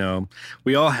that. You know,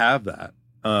 we all have that.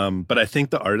 But I think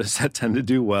the artists that tend to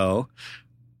do well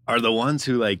are the ones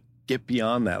who like get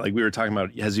beyond that. Like we were talking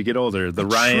about as you get older, the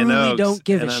Ryan Oaks. Don't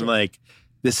give and a I'm shit. like,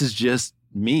 this is just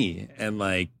me and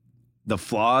like the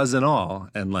flaws and all.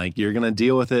 And like, you're going to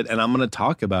deal with it. And I'm going to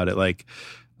talk about it. Like,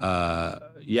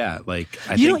 like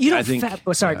I think.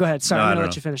 Sorry, go ahead. Sorry, I'm going to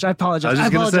let you finish. I apologize. I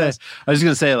was just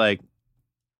going to say like,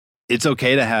 it's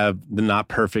okay to have the not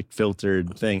perfect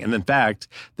filtered thing. And in fact,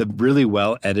 the really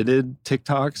well edited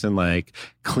TikToks and like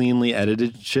cleanly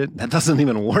edited shit, that doesn't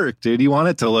even work, dude. You want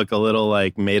it to look a little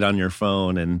like made on your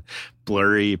phone and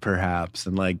blurry perhaps.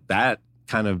 And like that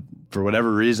kind of, for whatever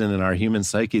reason in our human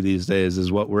psyche these days is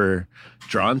what we're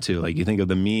drawn to. Like you think of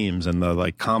the memes and the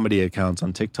like comedy accounts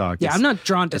on TikTok. Yeah, I'm not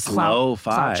drawn to clout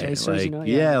chasers, like, you know?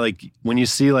 Yeah, like when you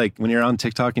see like, when you're on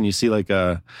TikTok and you see like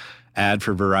a ad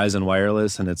for Verizon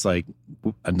Wireless and it's like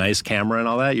a nice camera and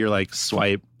all that, you're like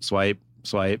swipe. So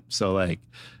like,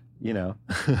 you know.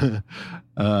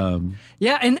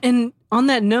 Yeah, and on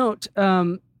that note,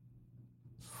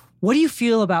 what do you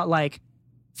feel about like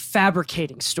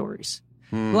fabricating stories?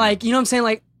 Like, you know what I'm saying?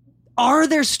 Like, are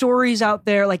there stories out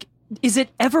there? Like, is it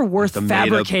ever worth like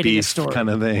fabricating a story? Kind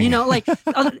of thing. You know, like,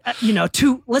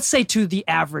 let's say to the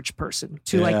average person,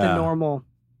 to like the normal.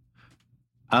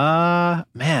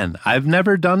 Man, I've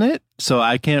never done it, so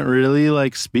I can't really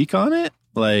like speak on it.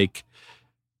 Like,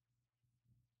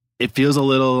 it feels a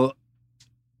little,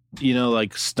 you know,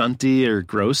 like stunty or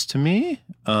gross to me.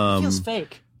 It feels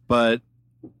fake. But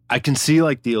I can see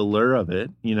like the allure of it,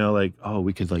 you know, like, oh,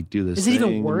 we could like do this Is it thing,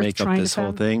 even worth make up this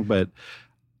whole thing. But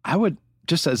I would,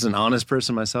 just as an honest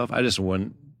person myself, I just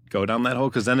wouldn't go down that hole,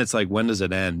 because then it's like, when does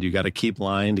it end? You got to keep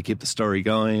lying to keep the story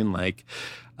going. Like,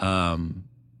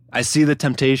 I see the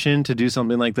temptation to do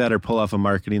something like that or pull off a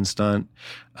marketing stunt.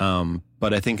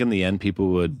 But I think in the end, people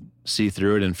would see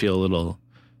through it and feel a little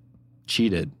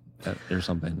cheated or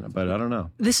something. But I don't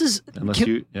know. This is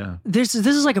yeah. This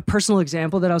is like a personal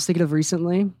example that I was thinking of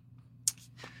recently.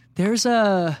 There's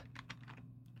a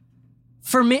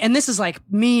for me, and this is like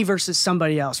me versus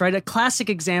somebody else, right? A classic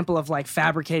example of like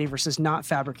fabricating versus not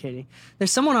fabricating.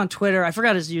 There's someone on Twitter, I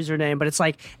forgot his username, but it's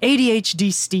like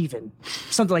ADHD Steven,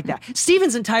 something like that.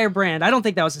 Steven's entire brand, I don't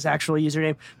think that was his actual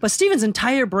username, but Steven's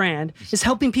entire brand is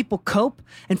helping people cope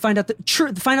and find out the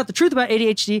truth about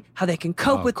ADHD, how they can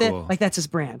cope with it. Like that's his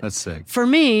brand. That's sick. For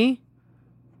me,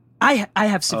 I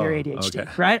have severe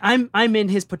ADHD, right? I'm in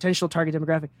his potential target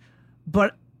demographic,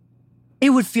 but it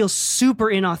would feel super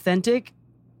inauthentic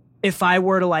if I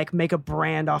were to like make a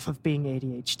brand off of being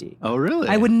ADHD. Oh, really?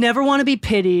 I would never want to be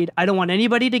pitied. I don't want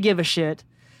anybody to give a shit.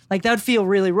 Like that would feel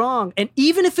really wrong. And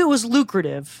even if it was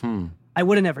lucrative, I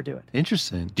wouldn't ever do it.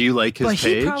 Interesting. Do you like his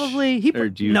page?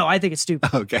 No, I think it's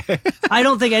stupid. Okay. I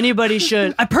don't think anybody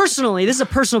should. This is a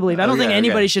personal belief. I don't think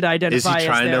anybody should identify as Is he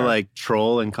trying to like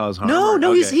troll and cause harm?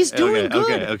 No, he's doing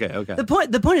good. Okay.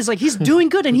 The point is like he's doing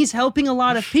good and he's helping a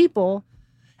lot of people.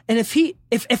 And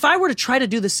if I were to try to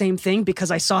do the same thing because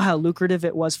I saw how lucrative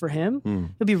it was for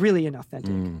him, it'd be really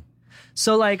inauthentic.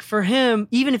 So like for him,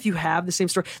 even if you have the same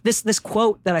story, this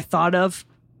quote that I thought of,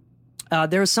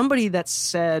 there was somebody that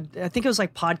said, I think it was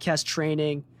like podcast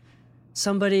training.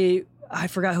 Somebody, I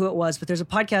forgot who it was, but there's a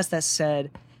podcast that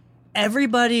said,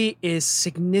 everybody is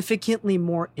significantly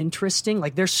more interesting.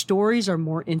 Like their stories are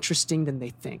more interesting than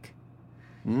they think.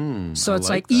 So it's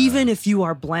like even if you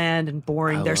are bland and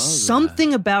boring, there's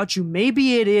something about you.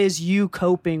 Maybe it is you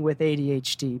coping with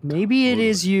ADHD. Maybe it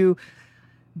is you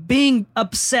being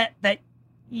upset that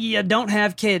you don't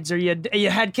have kids or you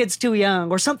had kids too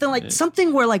young or something like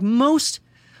something where like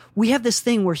we have this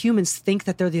thing where humans think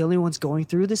that they're the only ones going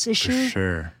through this issue. For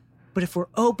sure. But if we're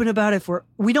open about it,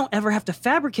 we don't ever have to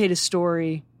fabricate a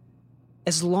story.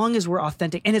 As long as we're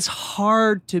authentic. And it's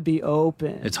hard to be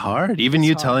open. It's hard. Even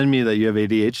you telling me that you have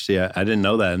ADHD, I didn't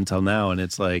know that until now. And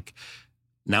it's like,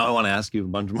 now I want to ask you a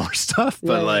bunch more stuff.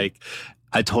 But like,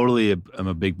 I totally am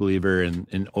a big believer in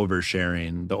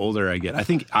oversharing. The older I get, I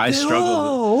think I struggle.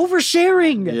 Oh,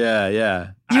 oversharing. Yeah.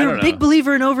 You're a big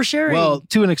believer in oversharing. Well,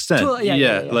 to an extent.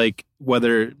 Yeah. Like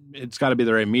whether it's got to be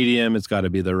the right medium, it's got to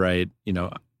be the right,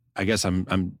 I guess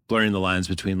I'm blurring the lines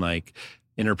between like,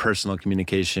 interpersonal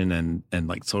communication and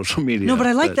like social media. No, but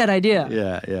I like that idea.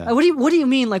 Yeah. What do you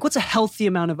mean? Like, what's a healthy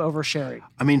amount of oversharing?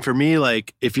 I mean, for me,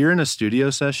 like if you're in a studio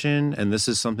session, and this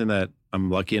is something that I'm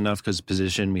lucky enough because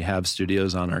position, we have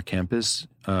studios on our campus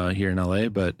here in LA,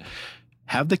 but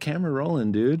have the camera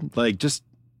rolling, dude. Like just,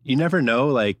 you never know,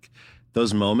 like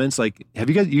those moments. Like, have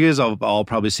you guys all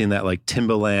probably seen that like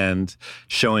Timbaland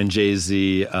showing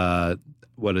Jay-Z,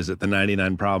 what is it? The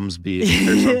 99 Problems beat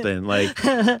or something. Like,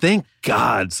 thank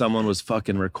God someone was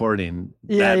fucking recording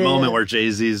that moment where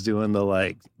Jay-Z's doing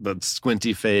the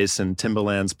squinty face and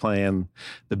Timbaland's playing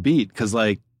the beat. Cause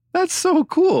like, that's so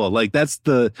cool. Like that's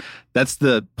the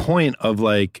point of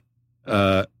like,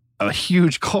 a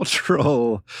huge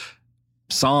cultural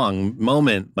song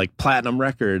moment, like platinum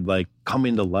record, like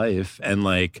coming to life. And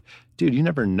like, dude, you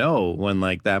never know when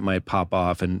like that might pop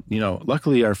off. And,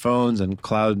 luckily our phones and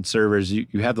cloud servers, you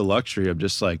have the luxury of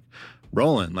just like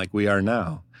rolling like we are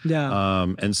now. Yeah.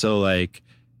 And so like,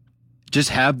 just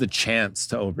have the chance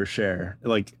to overshare.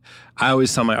 Like I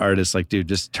always tell my artists, like, dude,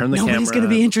 just turn the camera. Nobody's going to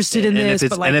be interested in this.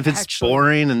 And if it's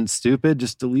boring and stupid,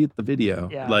 just delete the video.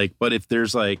 Yeah. Like, but if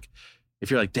there's like, if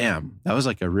you're like, damn, that was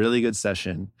like a really good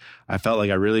session. I felt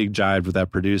like I really jived with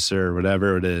that producer or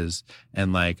whatever it is.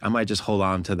 And like, I might just hold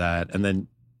on to that. And then,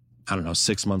 I don't know,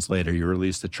 6 months later, you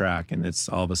release the track and it's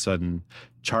all of a sudden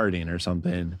charting or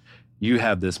something. You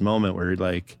have this moment where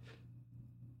like,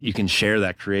 you can share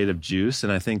that creative juice.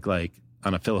 And I think like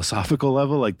on a philosophical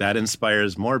level, like that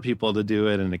inspires more people to do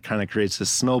it. And it kind of creates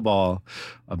this snowball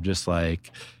of just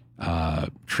like,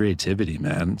 creativity,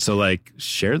 man. So like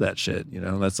share that shit,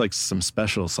 that's like some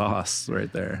special sauce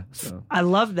right there. So. I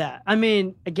love that. I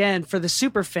mean, again, for the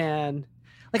super fan,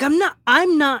 like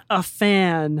I'm not a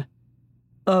fan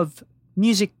of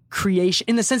music creation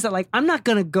in the sense that like, I'm not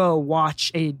going to go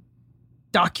watch a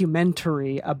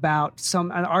documentary about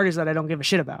an artist that I don't give a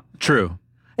shit about. True.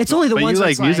 It's only the but ones you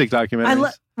like music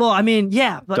documentaries. Well, I mean,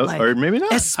 yeah, but or maybe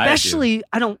not. Especially,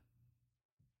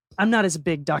 I'm not as a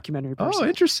big documentary person. Oh,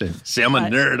 interesting. See, I'm a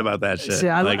nerd about that shit. See,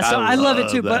 I love it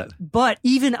too. That. But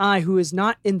even I, who is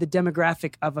not in the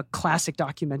demographic of a classic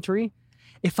documentary,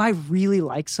 if I really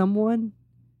like someone,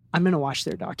 I'm going to watch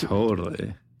their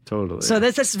documentary. Totally. So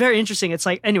that's very interesting. It's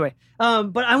like, anyway,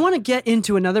 but I want to get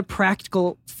into another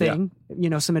practical thing,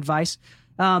 some advice.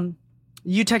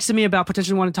 You texted me about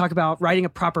potentially want to talk about writing a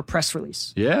proper press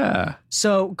release. Yeah.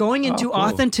 So going into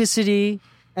authenticity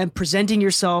and presenting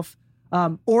yourself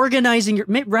organizing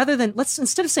rather than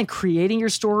instead of saying creating your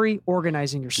story,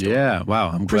 organizing your story. Yeah. Wow.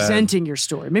 I'm presenting your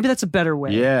story. Maybe that's a better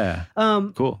way. Yeah.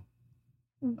 Cool.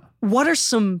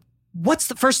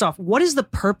 First off, what is the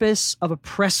purpose of a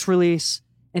press release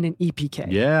and an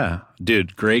EPK? Yeah,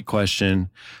 dude, great question.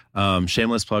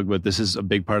 Shameless plug, but this is a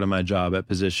big part of my job at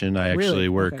Position. I actually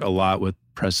work a lot with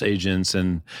press agents,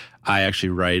 and I actually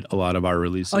write a lot of our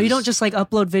releases. Oh, you don't just like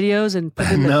upload videos and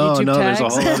put in the YouTube tags?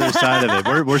 There's a whole other side of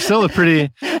it. We're still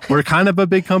we're kind of a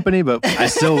big company, but I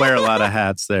still wear a lot of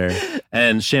hats there.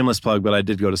 And shameless plug, but I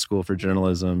did go to school for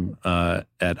journalism at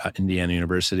Indiana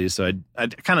University, so I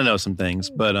kind of know some things.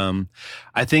 But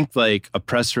I think like a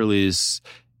press release,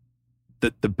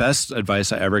 the best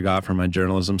advice I ever got from my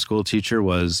journalism school teacher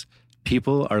was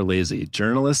people are lazy.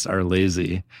 Journalists are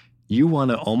lazy. You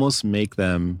want to almost make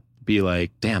them be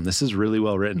like, damn, this is really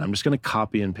well written. I'm just going to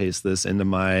copy and paste this into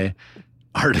my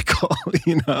article,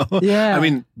 you know? Yeah. I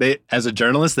mean, as a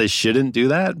journalist, they shouldn't do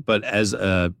that. But as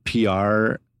a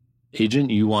PR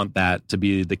agent, you want that to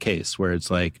be the case where it's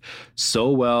like so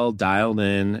well dialed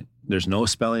in. There's no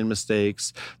spelling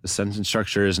mistakes. The sentence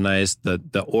structure is nice.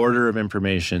 The order of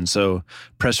information. So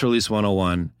press release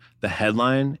 101, the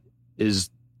headline is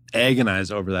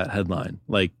agonize over that headline.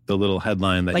 Like the little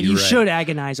headline that you write. Should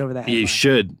agonize over that headline. You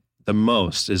should. The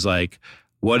most is like,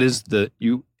 what is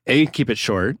keep it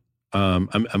short.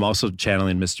 I'm also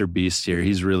channeling Mr. Beast here.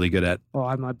 He's really good at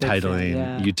I'm a big titling fan,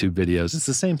 yeah. YouTube videos. It's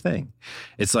the same thing.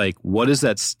 It's like, what is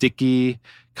that sticky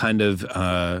kind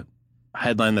of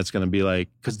headline that's going to be like,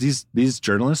 because these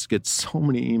journalists get so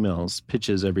many emails,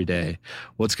 pitches every day.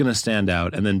 What's going to stand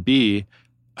out? And then B,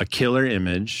 a killer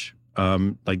image.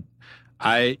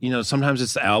 Sometimes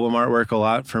it's the album artwork a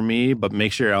lot for me, but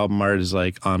make sure your album art is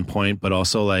like on point, but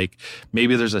also like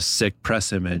maybe there's a sick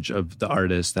press image of the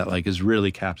artist that like is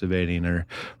really captivating or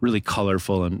really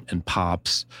colorful and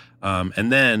pops.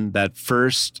 And then that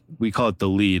first, we call it the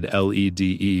lead,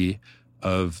 LEDE,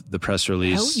 of the press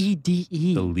release.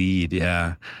 LEDE. The lead,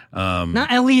 yeah.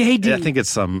 Not LEAD. I think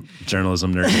it's some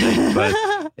journalism nerd thing, but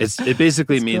it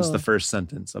basically means cool. the first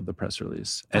sentence of the press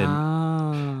release.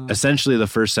 And essentially the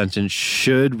first sentence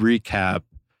should recap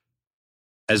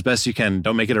as best you can.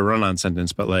 Don't make it a run-on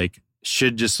sentence, but like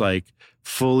should just like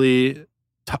fully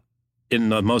in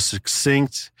the most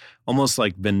succinct, almost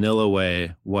like vanilla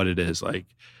way what it is. Like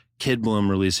Kid Bloom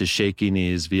releases Shaky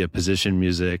Knees via Position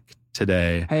Music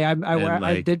today. Hey,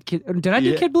 I did Kid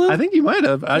Blue? I think you might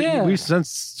have. Yeah. We sent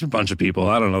a bunch of people.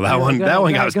 I don't know. That one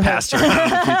got passed around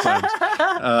a few times.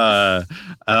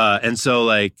 And so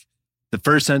like the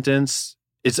first sentence,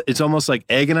 it's almost like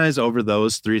agonize over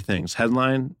those three things: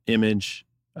 headline, image,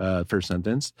 first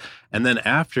sentence. And then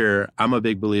after, I'm a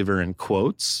big believer in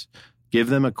quotes. Give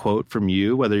them a quote from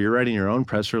you, whether you're writing your own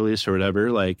press release or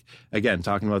whatever. Like, again,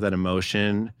 talking about that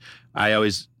emotion.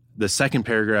 The second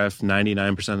paragraph,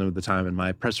 99% of the time in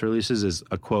my press releases is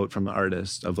a quote from the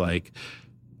artist of like,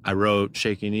 I wrote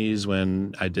Shaky Knees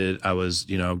when I was,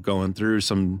 going through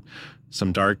some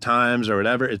dark times or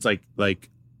whatever. It's like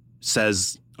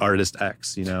says artist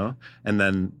X, and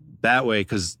then that way,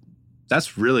 because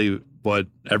that's really what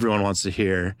everyone wants to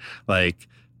hear. Like,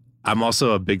 I'm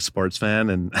also a big sports fan,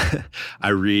 and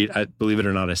believe it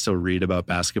or not, I still read about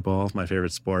basketball, my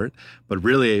favorite sport, but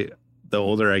really, the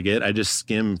older I get, I just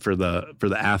skim for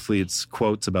the athletes'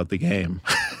 quotes about the game.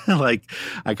 Like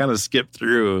I kind of skip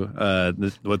through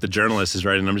what the journalist is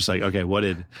writing. I'm just like, okay, what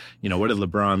did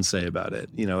LeBron say about it?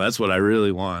 That's what I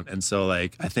really want. And so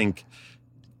like I think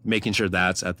making sure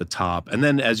that's at the top, and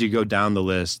then as you go down the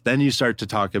list, then you start to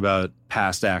talk about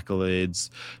past accolades,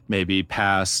 maybe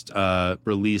past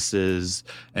releases,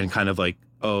 and kind of like,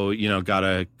 got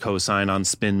a co-sign on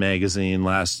Spin Magazine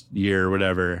last year or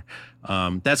whatever.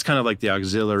 That's kind of like the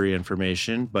auxiliary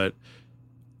information, but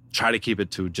try to keep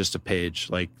it to just a page.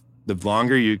 Like the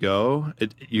longer you go,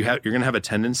 you're going to have a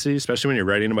tendency, especially when you're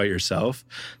writing about yourself,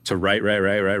 to write,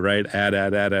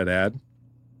 add,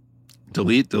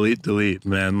 delete,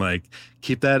 man. Like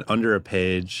keep that under a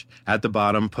page. At the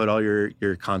bottom, put all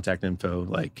your contact info.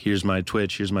 Like here's my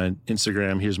Twitch, here's my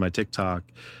Instagram, here's my TikTok.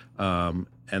 And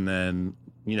then,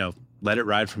 let it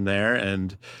ride from there.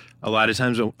 And a lot of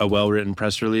times a well-written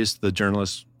press release, the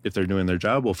journalist, if they're doing their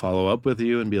job, will follow up with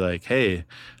you and be like, hey,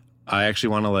 I actually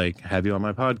want to like have you on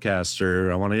my podcast,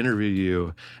 or I want to interview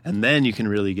you. And then you can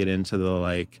really get into the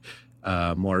like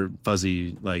more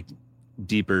fuzzy, like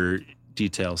deeper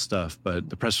detail stuff. But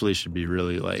the press release should be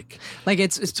really like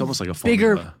it's almost like a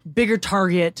formula. bigger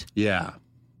target. Yeah.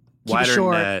 Keep it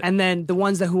short, and then the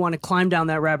ones who want to climb down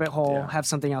that rabbit hole have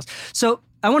something else. So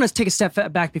I want to take a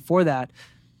step back before that.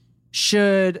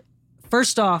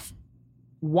 First off,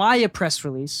 why a press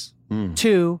release?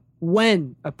 2,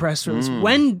 when a press release?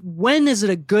 When is it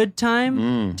a good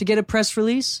time to get a press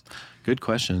release? Good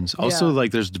questions. Also,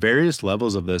 like there's various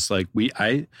levels of this. Like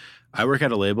I work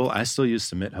at a label. I still use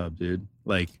Submit Hub, dude.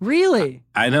 Like really?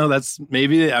 I know that's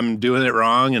maybe I'm doing it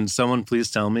wrong and someone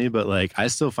please tell me, but like I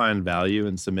still find value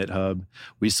in Submit Hub.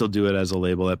 We still do it as a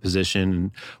label at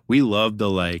Position. We love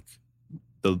the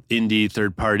indie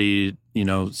third party,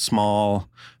 small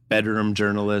bedroom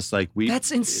journalists. Like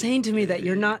that's insane to me that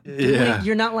you're not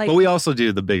you're not like, but we also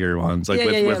do the bigger ones like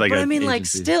with like, but I mean agency. Like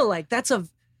still like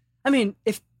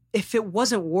if it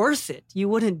wasn't worth it, you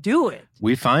wouldn't do it.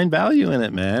 We find value in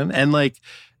it, man. And like,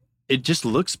 it just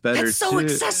looks better. It's so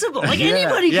accessible. Like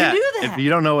anybody can do that. If you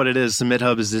don't know what it is, Submit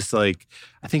Hub is just like,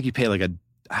 I think you pay like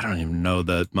I don't even know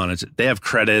the monetary. They have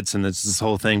credits and it's this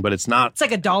whole thing, but it's not. It's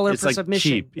like $1 per like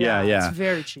submission. Cheap. Yeah. It's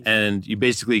very cheap. And you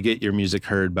basically get your music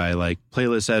heard by like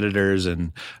playlist editors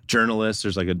and journalists.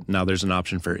 There's now there's an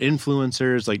option for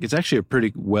influencers. Like it's actually a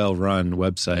pretty well run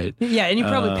website. Yeah, and you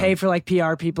probably pay for like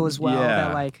PR people as well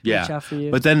that like reach out for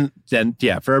you. But then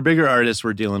for our bigger artists,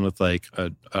 we're dealing with like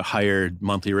a hired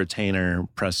monthly retainer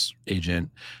press agent.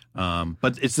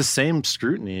 But it's the same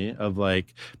scrutiny of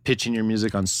like pitching your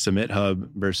music on Submit Hub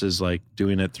versus like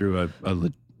doing it through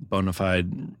a bona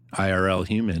fide IRL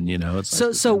human,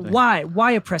 It's so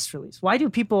why a press release? Why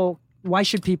should people use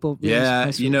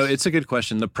press release? It's a good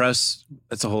question. The press,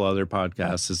 it's a whole other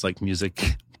podcast, is like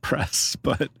music press,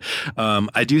 but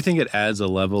I do think it adds a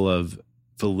level of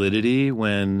validity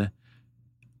when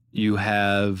you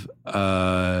have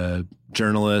a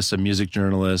music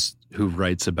journalist who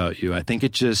writes about you. I think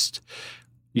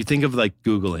you think of like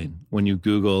Googling, when you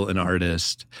Google an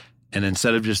artist and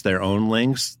instead of just their own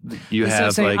links, you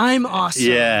have like, I'm awesome.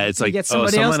 Yeah. It's like,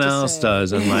 someone else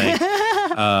does. And like,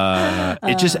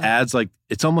 it just adds like,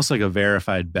 it's almost like a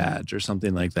verified badge or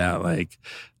something like that.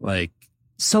 Like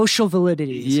social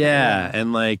validity. Yeah.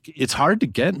 And like, it's hard to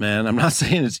get, man. I'm not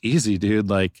saying it's easy, dude.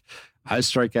 Like, I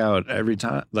strike out every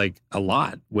time, like a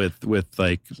lot with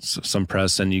like some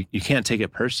press, and you can't take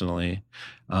it personally.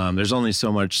 There's only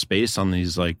so much space on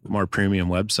these like more premium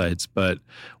websites, but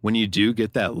when you do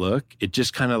get that look, it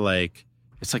just kind of like,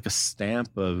 it's like a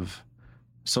stamp of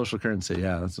social currency.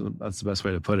 Yeah, that's the best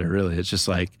way to put it, really. It's just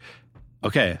like,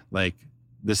 okay, like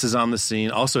this is on the scene.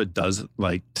 Also, it does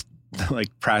like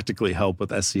practically help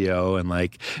with SEO and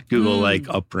like Google like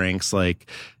upranks like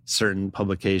certain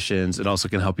publications. It also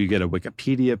can help you get a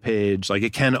Wikipedia page. Like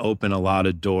it can open a lot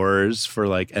of doors for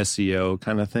like SEO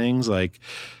kind of things. Like,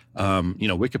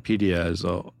 Wikipedia is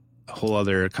a whole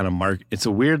other kind of market. It's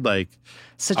a weird, like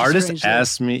artists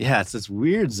ask me, it's this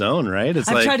weird zone, right? It's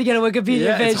I've tried to get a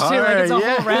Wikipedia page too. Like it's a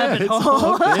whole rabbit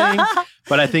hole.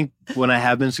 But I think when I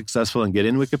have been successful in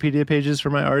getting Wikipedia pages for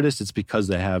my artists, it's because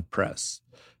they have press.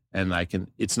 And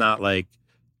it's not like,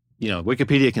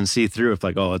 Wikipedia can see through if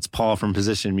like, oh, it's Paul from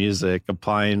Position Music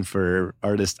applying for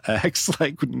artist X.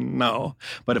 Like, no.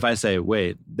 But if I say,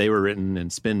 wait, they were written in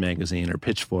Spin Magazine or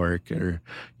Pitchfork or,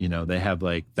 they have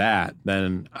like that,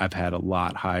 then I've had a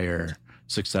lot higher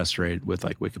success rate with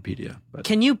like Wikipedia. But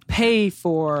can you pay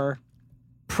for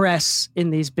press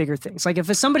in these bigger things? Like if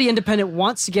somebody independent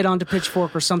wants to get onto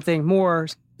Pitchfork or something more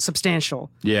substantial.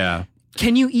 Yeah.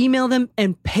 Can you email them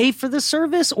and pay for the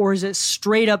service, or is it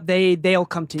straight up they'll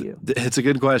come to you? It's a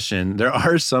good question. There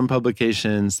are some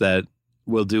publications that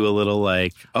will do a little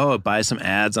like, oh, buy some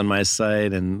ads on my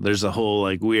site, and there's a whole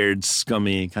like weird,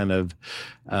 scummy kind of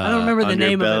I don't remember the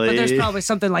name of it, but there's probably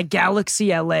something like Galaxy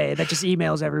LA that just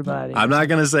emails everybody. I'm not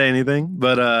going to say anything,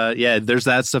 but there's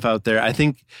that stuff out there. I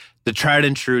think the tried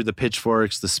and true, the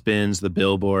Pitchforks, the Spins, the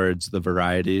Billboards, the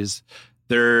Varieties,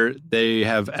 they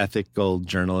have ethical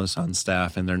journalists on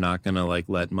staff, and they're not going to like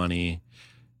let money.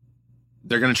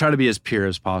 They're going to try to be as pure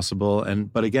as possible.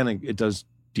 But again, it does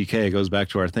decay. It goes back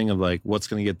to our thing of like, what's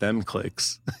going to get them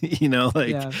clicks,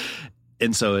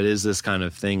 And so it is this kind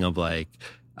of thing of like,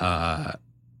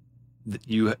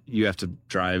 you have to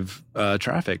drive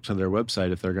traffic to their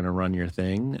website if they're going to run your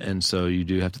thing. And so you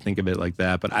do have to think of it like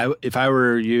that. But if I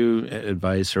were you,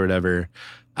 advice or whatever,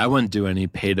 I wouldn't do any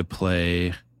pay to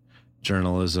play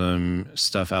journalism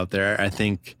stuff out there. I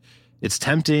think it's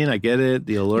tempting. I get it.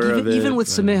 The allure of it. Even with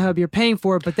Submit Hub, you're paying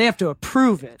for it, but they have to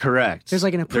approve it. Correct. There's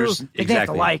like an approval. Like they have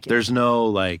to like it. There's no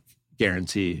like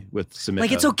guarantee with Submit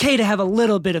Hub. Like it's okay to have a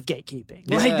little bit of gatekeeping.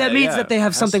 Like that means that they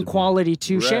have something quality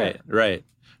to share. Right.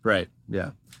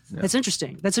 Yeah. That's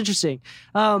interesting.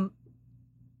 The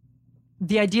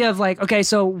idea of like, okay,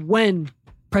 so when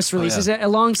press release, is it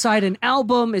alongside an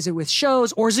album? Is it with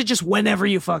shows? Or is it just whenever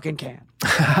you fucking can?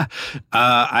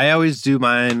 I always do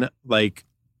mine like,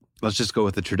 let's just go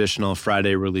with the traditional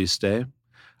Friday release day.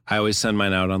 I always send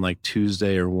mine out on like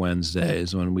Tuesday or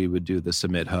Wednesdays when we would do the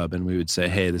Submit Hub, and we would say,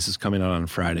 hey, this is coming out on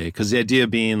Friday. Because the idea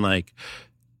being like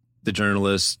the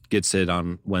journalist gets it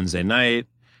on Wednesday night,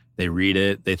 they read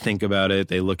it, they think about it,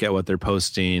 they look at what they're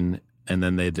posting, and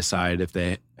then they decide if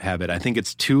they have it. I think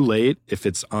it's too late if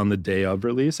it's on the day of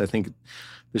release. I think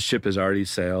the ship has already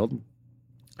sailed.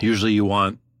 Usually you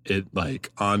want it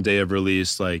like on day of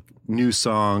release, like new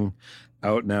song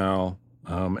out now.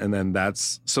 And then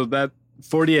so that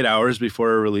 48 hours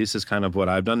before a release is kind of what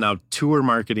I've done. Now, tour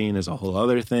marketing is a whole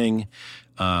other thing.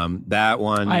 That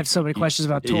one, I have so many questions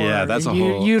about tour. Yeah, that's a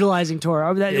whole utilizing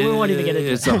tour. We won't even get into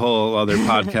it. It's a whole other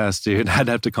podcast, dude. I'd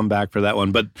have to come back for that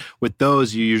one. But with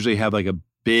those, you usually have like a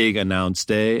big announce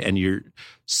day, and you're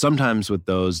sometimes with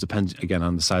those, depends again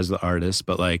on the size of the artist,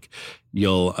 but like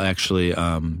you'll actually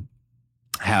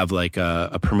have like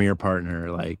a premiere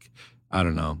partner, like I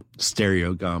don't know,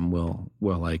 Stereo Gum will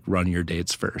like run your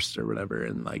dates first or whatever,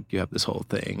 and like you have this whole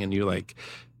thing, and you like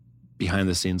behind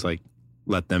the scenes like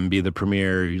let them be the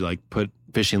premiere. You like put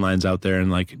fishing lines out there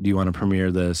and like, do you want to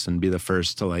premiere this and be the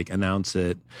first to like announce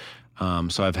it?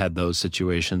 So I've had those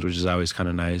situations, which is always kind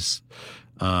of nice.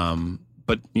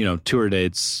 But you know, tour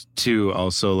dates too,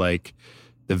 also like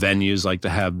the venues like to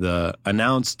have the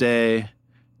announce day.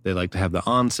 They like to have the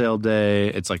on sale day.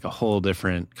 It's like a whole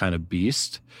different kind of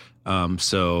beast.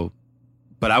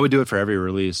 But I would do it for every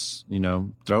release, you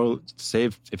know,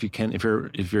 save if you can, if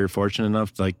you're fortunate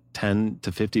enough, like $10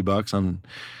 to $50 on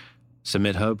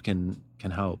Submit Hub can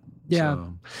help. Yeah.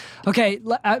 So. Okay.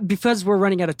 Because we're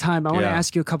running out of time, I want to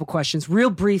ask you a couple questions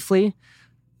real briefly.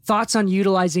 Thoughts on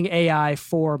utilizing AI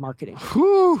for marketing?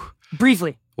 Whew.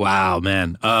 Briefly. Wow,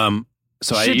 man.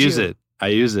 So I use it. I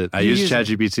use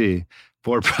ChatGPT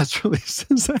for press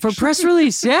releases. Actually. For press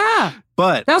release, yeah.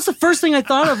 But that was the first thing I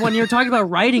thought of when you were talking about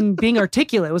writing, being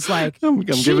articulate. It was like, I'm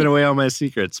giving away all my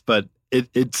secrets, but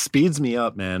it speeds me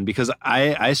up, man, because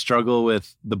I struggle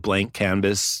with the blank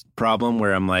canvas problem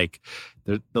where I'm like,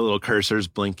 the little cursor's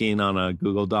blinking on a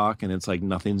Google Doc and it's like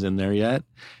nothing's in there yet.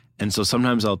 And so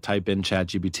sometimes I'll type in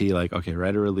ChatGPT, like, okay,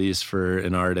 write a release for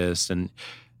an artist. And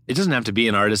it doesn't have to be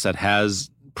an artist that has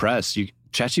press.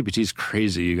 ChatGPT is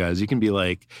crazy, you guys. You can be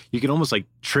like, you can almost like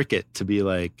trick it to be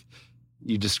like,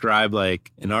 you describe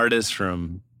like an artist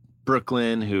from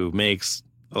Brooklyn who makes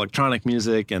electronic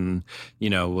music and, you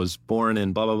know, was born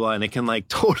in blah, blah, blah. And it can like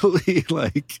totally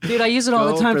like. Dude, I use it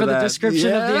all the time for the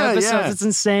description of the episodes. Yeah. It's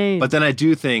insane. But then I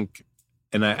do think,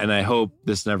 and I hope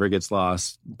this never gets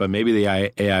lost, but maybe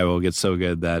the AI will get so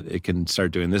good that it can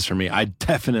start doing this for me. I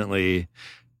definitely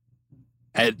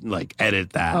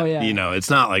edit that. Oh, yeah. You know, it's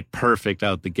not like perfect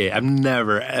out the gate. I've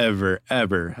never, ever,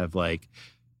 ever have like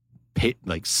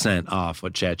sent off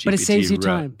what ChatGPT but it saves you wrote.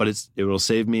 time. But it will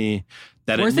save me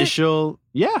that Worth initial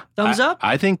thumbs up.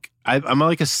 I think I'm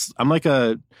like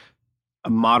a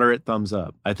moderate thumbs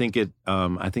up. I think it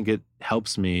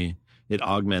helps me. It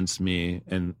augments me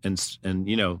and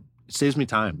you know, it saves me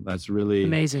time. That's really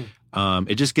amazing.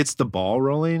 It just gets the ball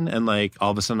rolling, and like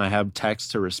all of a sudden I have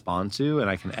text to respond to and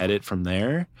I can edit from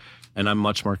there. And I'm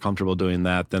much more comfortable doing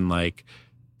that than like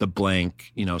the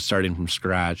blank, you know, starting from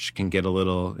scratch can get a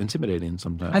little intimidating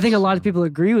sometimes. I think a lot of people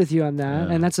agree with you on that.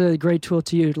 Yeah. And that's a great tool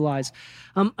to utilize.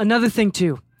 Another thing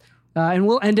too, and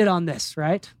we'll end it on this,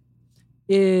 right?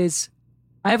 Is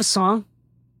I have a song.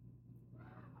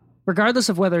 Regardless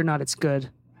of whether or not it's good,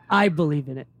 I believe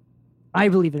in it.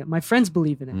 My friends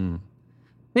believe in it.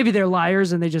 Maybe they're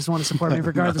liars and they just want to support me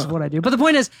regardless of what I do. But the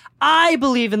point is, I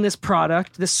believe in this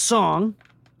product, this song,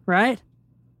 right?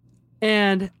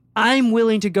 And I'm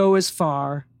willing to go as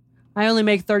far. I only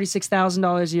make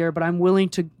 $36,000 a year, but I'm willing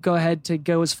to go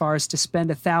as far as to spend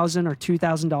 $1,000 or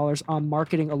 $2,000 on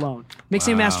marketing alone.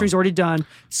 Mixing and mastering's already done.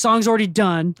 Song's already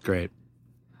done. Great.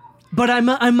 But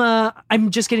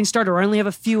I'm just getting started. Or I only have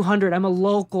a few hundred. I'm a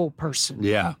local person.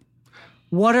 Yeah.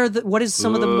 What is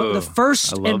some of the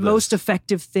first and most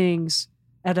effective things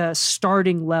at a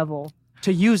starting level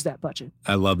to use that budget?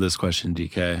 I love this question,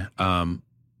 DK.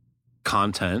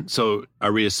 Content. So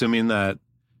are we assuming that,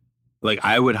 like,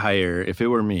 I would hire, if it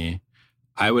were me,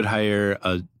 I would hire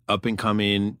a up and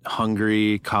coming,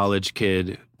 hungry college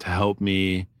kid to help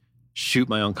me shoot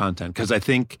my own content? Because I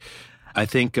think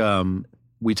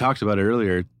we talked about it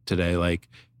earlier today, like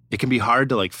it can be hard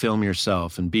to like film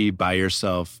yourself and be by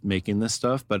yourself making this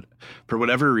stuff. But for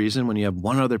whatever reason, when you have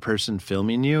one other person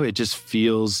filming you, it just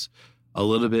feels a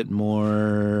little bit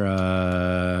more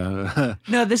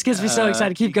No, this gets me so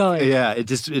excited. Keep going. Yeah, it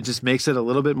just makes it a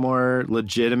little bit more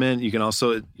legitimate. You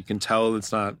can tell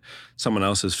it's not someone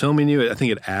else is filming you. I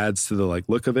think it adds to the like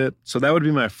look of it. So that would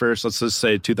be my first, let's just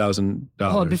say $2,000.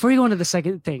 Hold on, before you go into the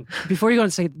second thing,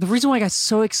 the reason why I got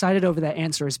so excited over that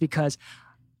answer is because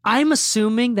I'm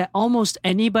assuming that almost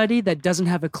anybody that doesn't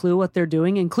have a clue what they're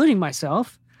doing, including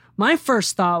myself, my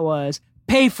first thought was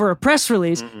pay for a press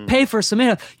release, pay for a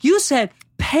submit. You said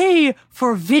pay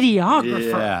for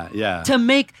videographer to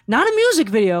make not a music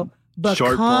video, but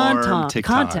short form TikToks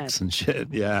content and shit.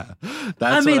 Yeah,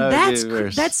 that's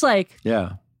like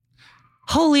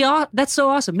holy, that's so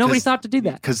awesome. Nobody thought to do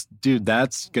that. Because dude,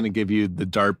 that's gonna give you the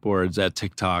dartboards at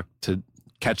TikTok to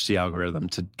catch the algorithm,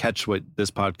 to catch what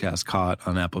this podcast caught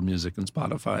on Apple Music and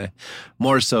Spotify,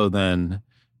 more so than.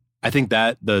 I think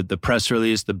that the press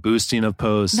release, the boosting of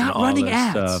posts, not and all running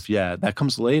that ads. stuff, that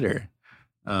comes later.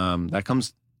 I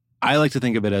like to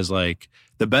think of it as like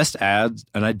the best ads,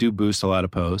 and I do boost a lot of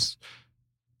posts.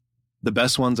 The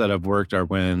best ones that have worked are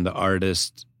when the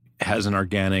artist has an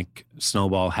organic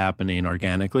snowball happening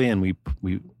organically, and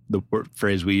the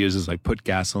phrase we use is like put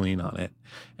gasoline on it,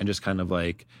 and just kind of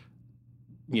like,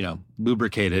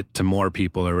 lubricate it to more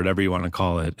people or whatever you want to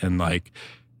call it, and like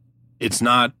it's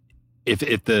not. If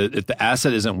the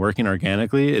asset isn't working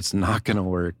organically, it's not going to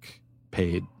work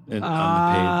paid on the paid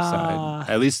side.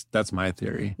 At least that's my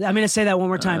theory. I'm going to say that one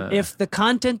more time. If the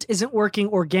content isn't working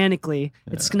organically,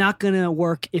 it's not going to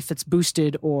work if it's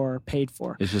boosted or paid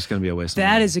for. It's just going to be a waste of money.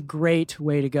 money. That is a great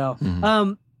way to go.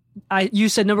 Mm-hmm. You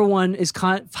said number one is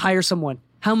hire someone.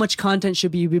 How much content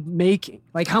should you be making?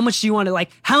 Like, how much do you want to, like,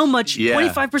 how much,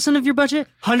 25% of your budget?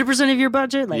 100% of your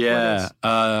budget? Like,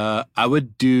 I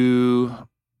would do...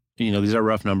 these are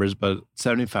rough numbers, but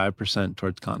 75%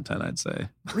 towards content, I'd say.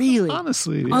 Really?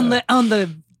 Honestly, on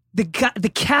the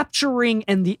capturing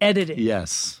and the editing.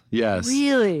 Yes.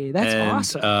 Really, that's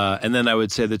awesome. And then I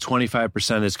would say the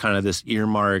 25% is kind of this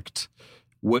earmarked.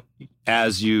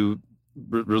 As you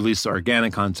release the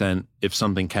organic content, if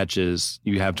something catches,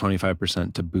 you have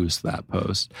 25% to boost that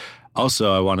post.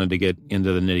 Also, I wanted to get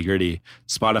into the nitty gritty.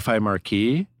 Spotify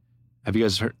Marquee. Have you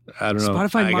guys heard? I don't know.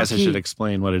 Spotify I guess I should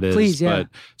explain what it is. Please, yeah.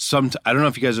 But I don't know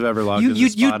if you guys have ever logged into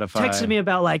Spotify. You texted me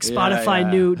about like Spotify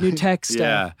new tech stuff.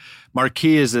 Yeah,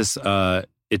 Marquee is this.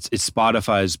 It's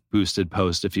Spotify's boosted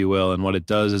post, if you will, and what it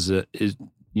does is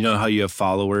how you have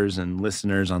followers and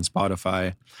listeners on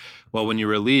Spotify. Well, when you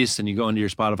release and you go into your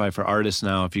Spotify for artists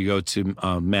now, if you go to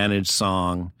manage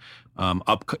song.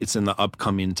 It's in the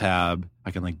upcoming tab.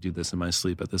 I can like do this in my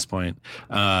sleep at this point.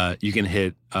 You can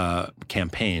hit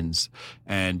campaigns,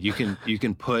 and you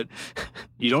can put.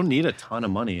 You don't need a ton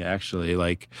of money actually.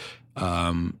 Like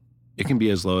it can be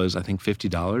as low as I think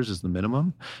 $50 is the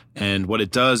minimum. And what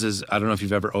it does is, I don't know if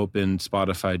you've ever opened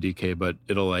Spotify DK, but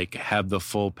it'll like have the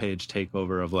full page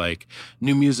takeover of like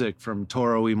new music from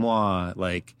Toro y Moi,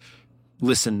 like.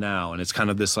 Listen now, and it's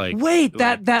kind of this like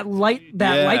that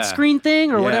light screen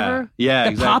thing or whatever.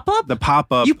 Yeah, the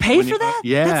pop-up. You pay for that?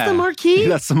 Yeah, that's the marquee.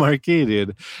 That's the marquee,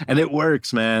 dude, and it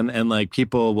works, man. And like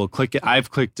people will click it. I've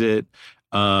clicked it.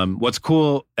 What's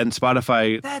cool and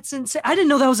Spotify. That's insane. I didn't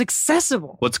know that was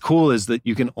accessible. What's cool is that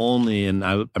you can only, and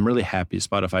I'm really happy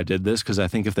Spotify did this because I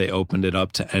think if they opened it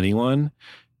up to anyone,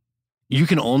 you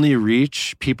can only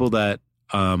reach people that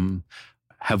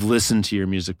have listened to your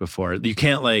music before. You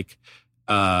can't like.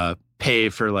 Pay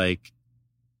for like,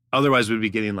 otherwise we'd be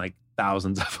getting like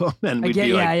thousands of them, and we'd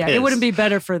be like, pissed. It wouldn't be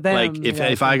better for them. Like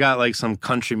if I got like some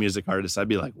country music artist, I'd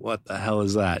be like, what the hell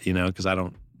is that? Because I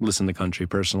don't listen to country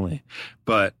personally,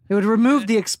 but it would remove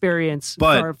the experience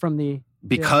from the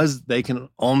because they can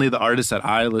only the artists that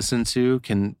I listen to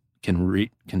can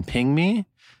ping me.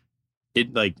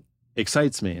 It like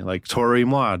excites me. Like Toro y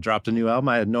Moi dropped a new album.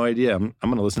 I had no idea. I'm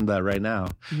going to listen to that right now.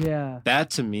 Yeah. That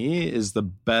to me is the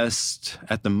best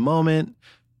at the moment,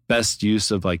 best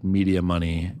use of like media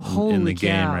money in the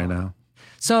game right now.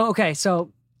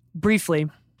 So briefly,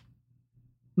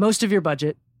 most of your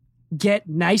budget, get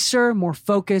nicer, more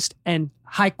focused, and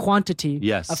high quantity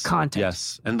of content.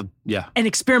 Yes. And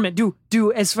experiment.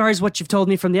 Do as far as what you've told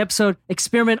me from the episode,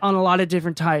 experiment on a lot of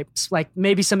different types. Like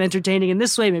maybe some entertaining in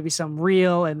this way, maybe some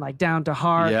real and like down to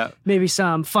heart, maybe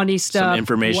some funny stuff. Some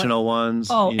informational ones.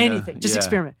 Oh, anything. Just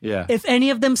experiment. Yeah. If any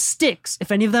of them sticks, if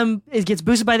any of them it gets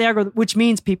boosted by the algorithm, which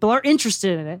means people are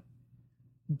interested in it,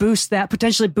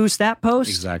 potentially boost that post.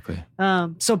 Exactly.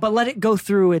 But let it go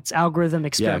through its algorithm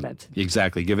experiment. Yeah,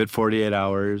 exactly. Give it 48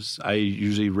 hours. I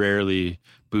usually rarely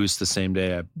boost the same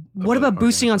day. What about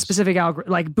boosting on specific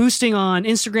algorithm? Like boosting on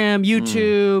Instagram,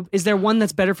 YouTube? Is there one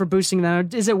that's better for boosting than?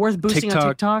 Is it worth boosting on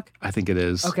TikTok? I think it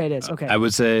is. Okay, it is. Okay. I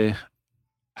would say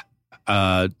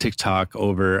TikTok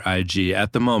over IG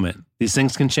at the moment. These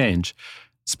things can change.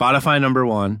 Spotify number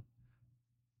 1.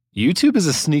 YouTube is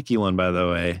a sneaky one, by the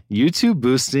way. YouTube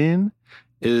boosting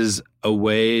is a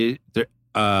way.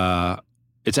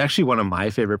 It's actually one of my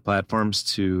favorite platforms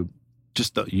to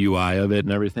just the UI of it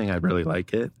and everything. I really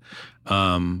like it. Here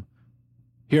are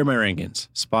my rankings: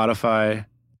 Spotify,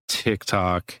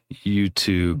 TikTok,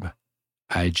 YouTube,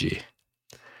 IG,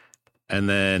 and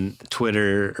then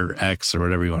Twitter or X or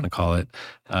whatever you want to call it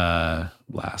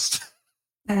last.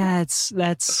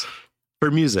 That's for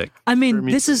music. I mean,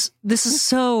 this is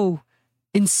so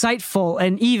insightful,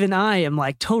 and even I am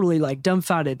like totally like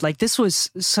dumbfounded. Like this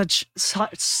was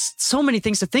so many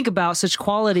things to think about, such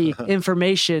quality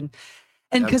information.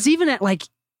 And because even at like,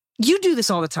 you do this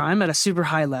all the time at a super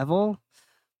high level,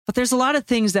 but there's a lot of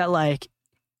things that like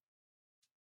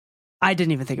I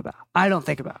didn't even think about. I don't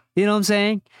think about. You know what I'm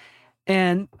saying?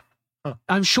 And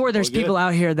I'm sure there's people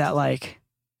out here that like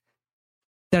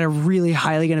that are really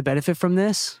highly going to benefit from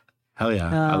this. Hell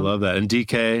yeah. I love that. And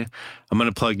DK, I'm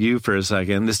going to plug you for a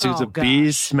second. This dude's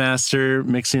beast master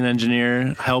mixing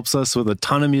engineer, helps us with a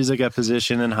ton of music at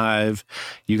Position and Hive.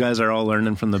 You guys are all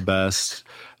learning from the best.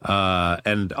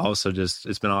 And also just,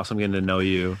 it's been awesome getting to know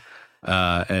you.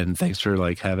 And thanks for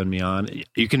like having me on.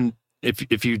 You can,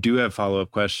 if you do have follow-up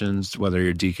questions, whether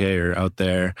you're DK or out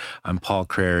there, I'm Paul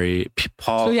Crary.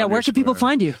 Paul. So yeah, where can people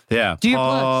find you? Yeah,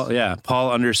 Paul. Yeah,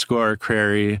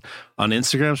 Paul_Crary on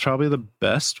Instagram is probably the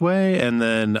best way, and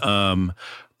then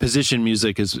Position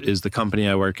Music is the company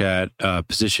I work at.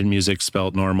 Position Music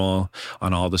spelled normal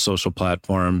on all the social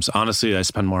platforms. Honestly, I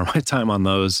spend more of my time on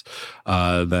those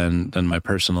than my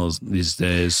personals these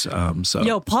days.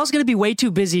 Yo, Paul's going to be way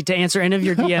too busy to answer any of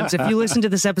your DMs if you listen to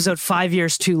this episode 5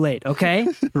 years too late, okay?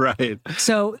 Right.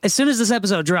 So as soon as this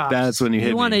episode drops, that's when you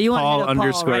hit me.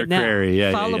 Paul_Crary.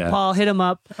 Yeah, follow Paul, hit him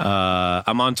up.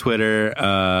 I'm on Twitter,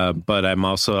 but I'm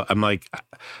like,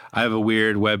 I have a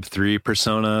weird Web3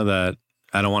 persona that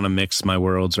I don't want to mix my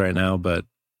worlds right now, but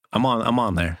I'm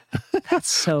on there. That's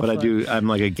so but fun. I'm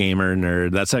like a gamer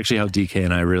nerd. That's actually how DK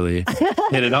and I really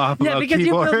hit it off. Yeah, because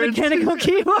keyboards. you build mechanical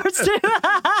keyboards too.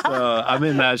 So I'm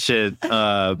in that shit.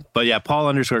 But yeah,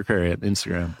 Paul_Crary at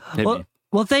Instagram. Hit me.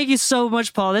 Well, thank you so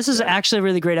much, Paul. This is actually a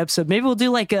really great episode. Maybe we'll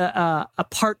do like a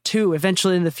part 2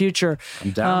 eventually in the future.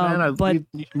 I'm down, man. But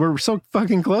we're so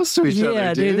fucking close to each other.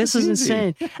 Yeah, dude, this is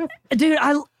insane. Dude,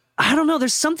 I don't know.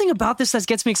 There's something about this that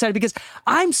gets me excited because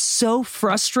I'm so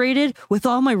frustrated with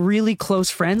all my really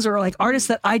close friends or like artists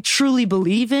that I truly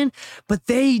believe in, but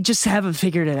they just haven't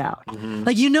figured it out. Mm-hmm.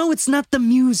 Like, it's not the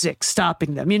music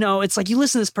stopping them. It's like you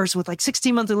listen to this person with like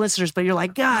 16 monthly listeners, but you're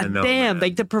like, God damn,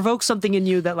 like to provoke something in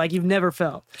you that like you've never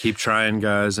felt. Keep trying,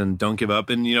 guys, and don't give up.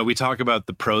 And, we talk about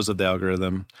the pros of the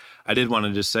algorithm. I did want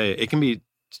to just say it can be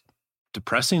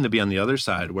depressing to be on the other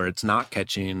side where it's not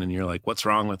catching and you're like, what's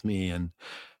wrong with me? And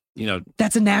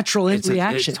that's a natural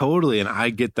reaction. Totally. And I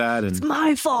get that. And it's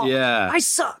my fault. Yeah. I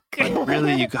suck. But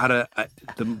really, you gotta,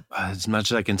 as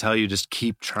much as I can tell you, just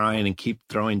keep trying and keep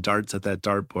throwing darts at that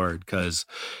dartboard. Because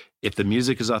if the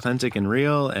music is authentic and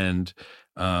real and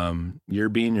you're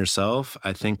being yourself,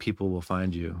 I think people will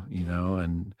find you,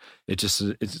 and it's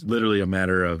literally a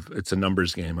matter of, it's a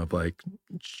numbers game of like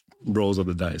rolls of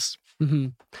the dice. Mm-hmm.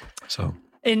 So,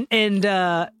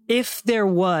 and if there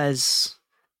was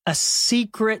a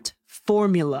secret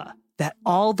formula that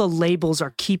all the labels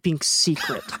are keeping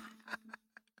secret,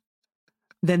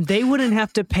 then they wouldn't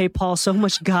have to pay Paul so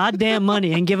much goddamn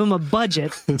money and give him a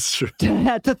budget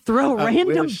to throw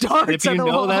random darts. If you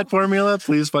know that formula,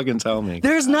 please fucking tell me.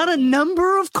 There's not a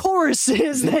number of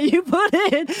choruses that you put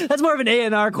in. That's more of an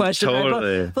A&R question.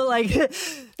 Totally. Right? But like,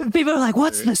 people are like,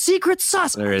 what's the secret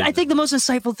sauce? I think the most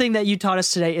insightful thing that you taught us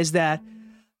today is that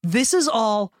this is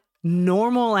all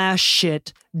normal ass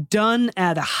shit done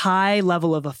at a high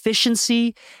level of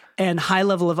efficiency and high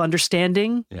level of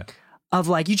understanding. Yeah. Of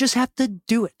like, you just have to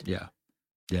do it. Yeah.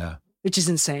 Yeah. Which is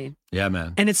insane. Yeah,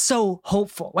 man. And it's so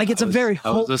hopeful. Like, it's a very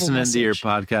hopeful I was listening message. to your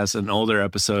podcast, an older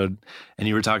episode, and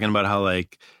you were talking about how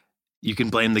like you can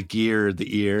blame the gear or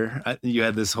the ear. You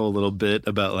had this whole little bit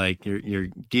about like your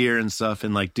gear and stuff.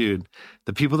 And like, dude,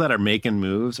 the people that are making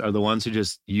moves are the ones who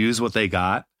just use what they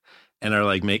got. And are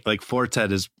like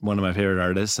Fortet is one of my favorite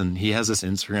artists, and he has this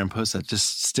Instagram post that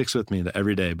just sticks with me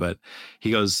every day. But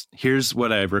he goes, "Here's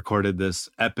what I've recorded this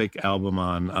epic album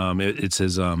on." It's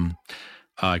his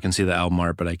I can see the album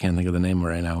art, but I can't think of the name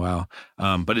right now.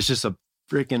 Wow. But it's just a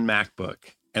freaking MacBook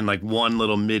and like one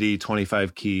little MIDI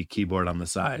 25 key keyboard on the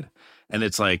side, and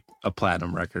it's like a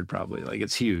platinum record probably. Like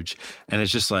it's huge, and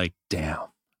it's just like, damn,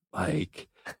 like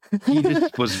he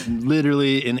just was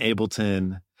literally in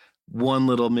Ableton one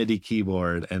little MIDI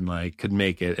keyboard and like could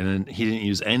make it. And he didn't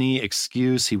use any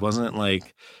excuse. He wasn't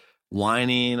like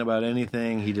whining about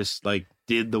anything. He just like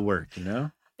did the work, you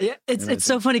know? Yeah, it's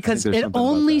so funny because it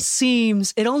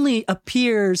only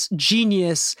appears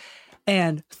genius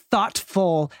and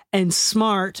thoughtful and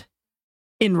smart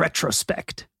in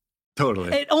retrospect.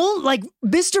 Totally. It only, like,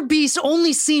 Mr. Beast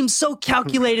only seems so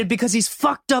calculated because he's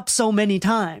fucked up so many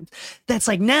times. That's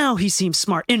like, now he seems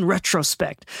smart in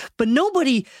retrospect. But no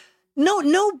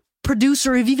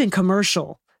producer of even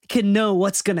commercial can know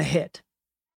what's gonna hit.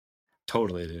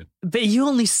 Totally, dude. But you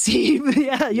only see,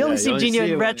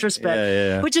 genius in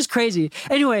retrospect, which is crazy.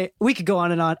 Anyway, we could go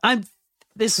on and on.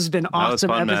 This has been an awesome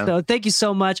episode. Man. Thank you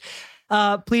so much.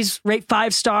 Please rate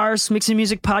 5 stars. Mixing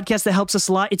Music Podcast. That helps us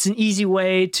a lot. It's an easy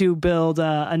way to build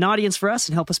an audience for us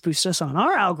and help us boost us on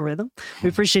our algorithm. We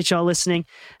appreciate y'all listening.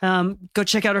 Go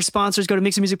check out our sponsors. Go to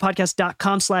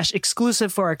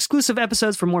mixingmusicpodcast.com/exclusive for our exclusive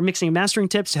episodes for more mixing and mastering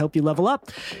tips to help you level up.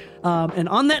 And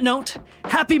on that note,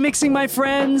 happy mixing, my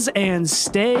friends, and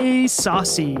stay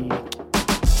saucy.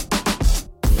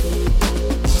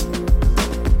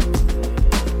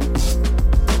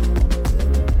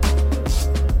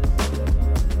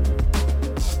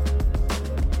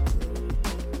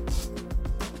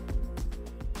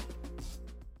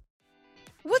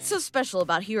 What's so special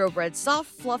about Hero Bread's soft,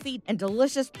 fluffy, and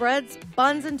delicious breads,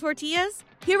 buns, and tortillas?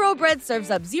 Hero Bread serves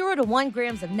up 0 to 1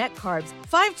 grams of net carbs,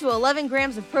 5 to 11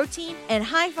 grams of protein, and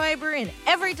high fiber in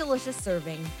every delicious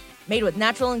serving. Made with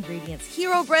natural ingredients,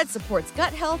 Hero Bread supports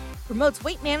gut health, promotes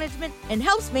weight management, and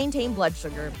helps maintain blood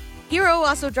sugar. Hero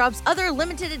also drops other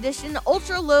limited edition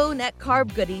ultra-low net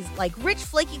carb goodies like rich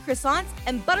flaky croissants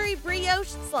and buttery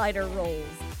brioche slider rolls.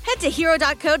 Head to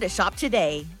hero.co to shop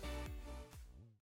today.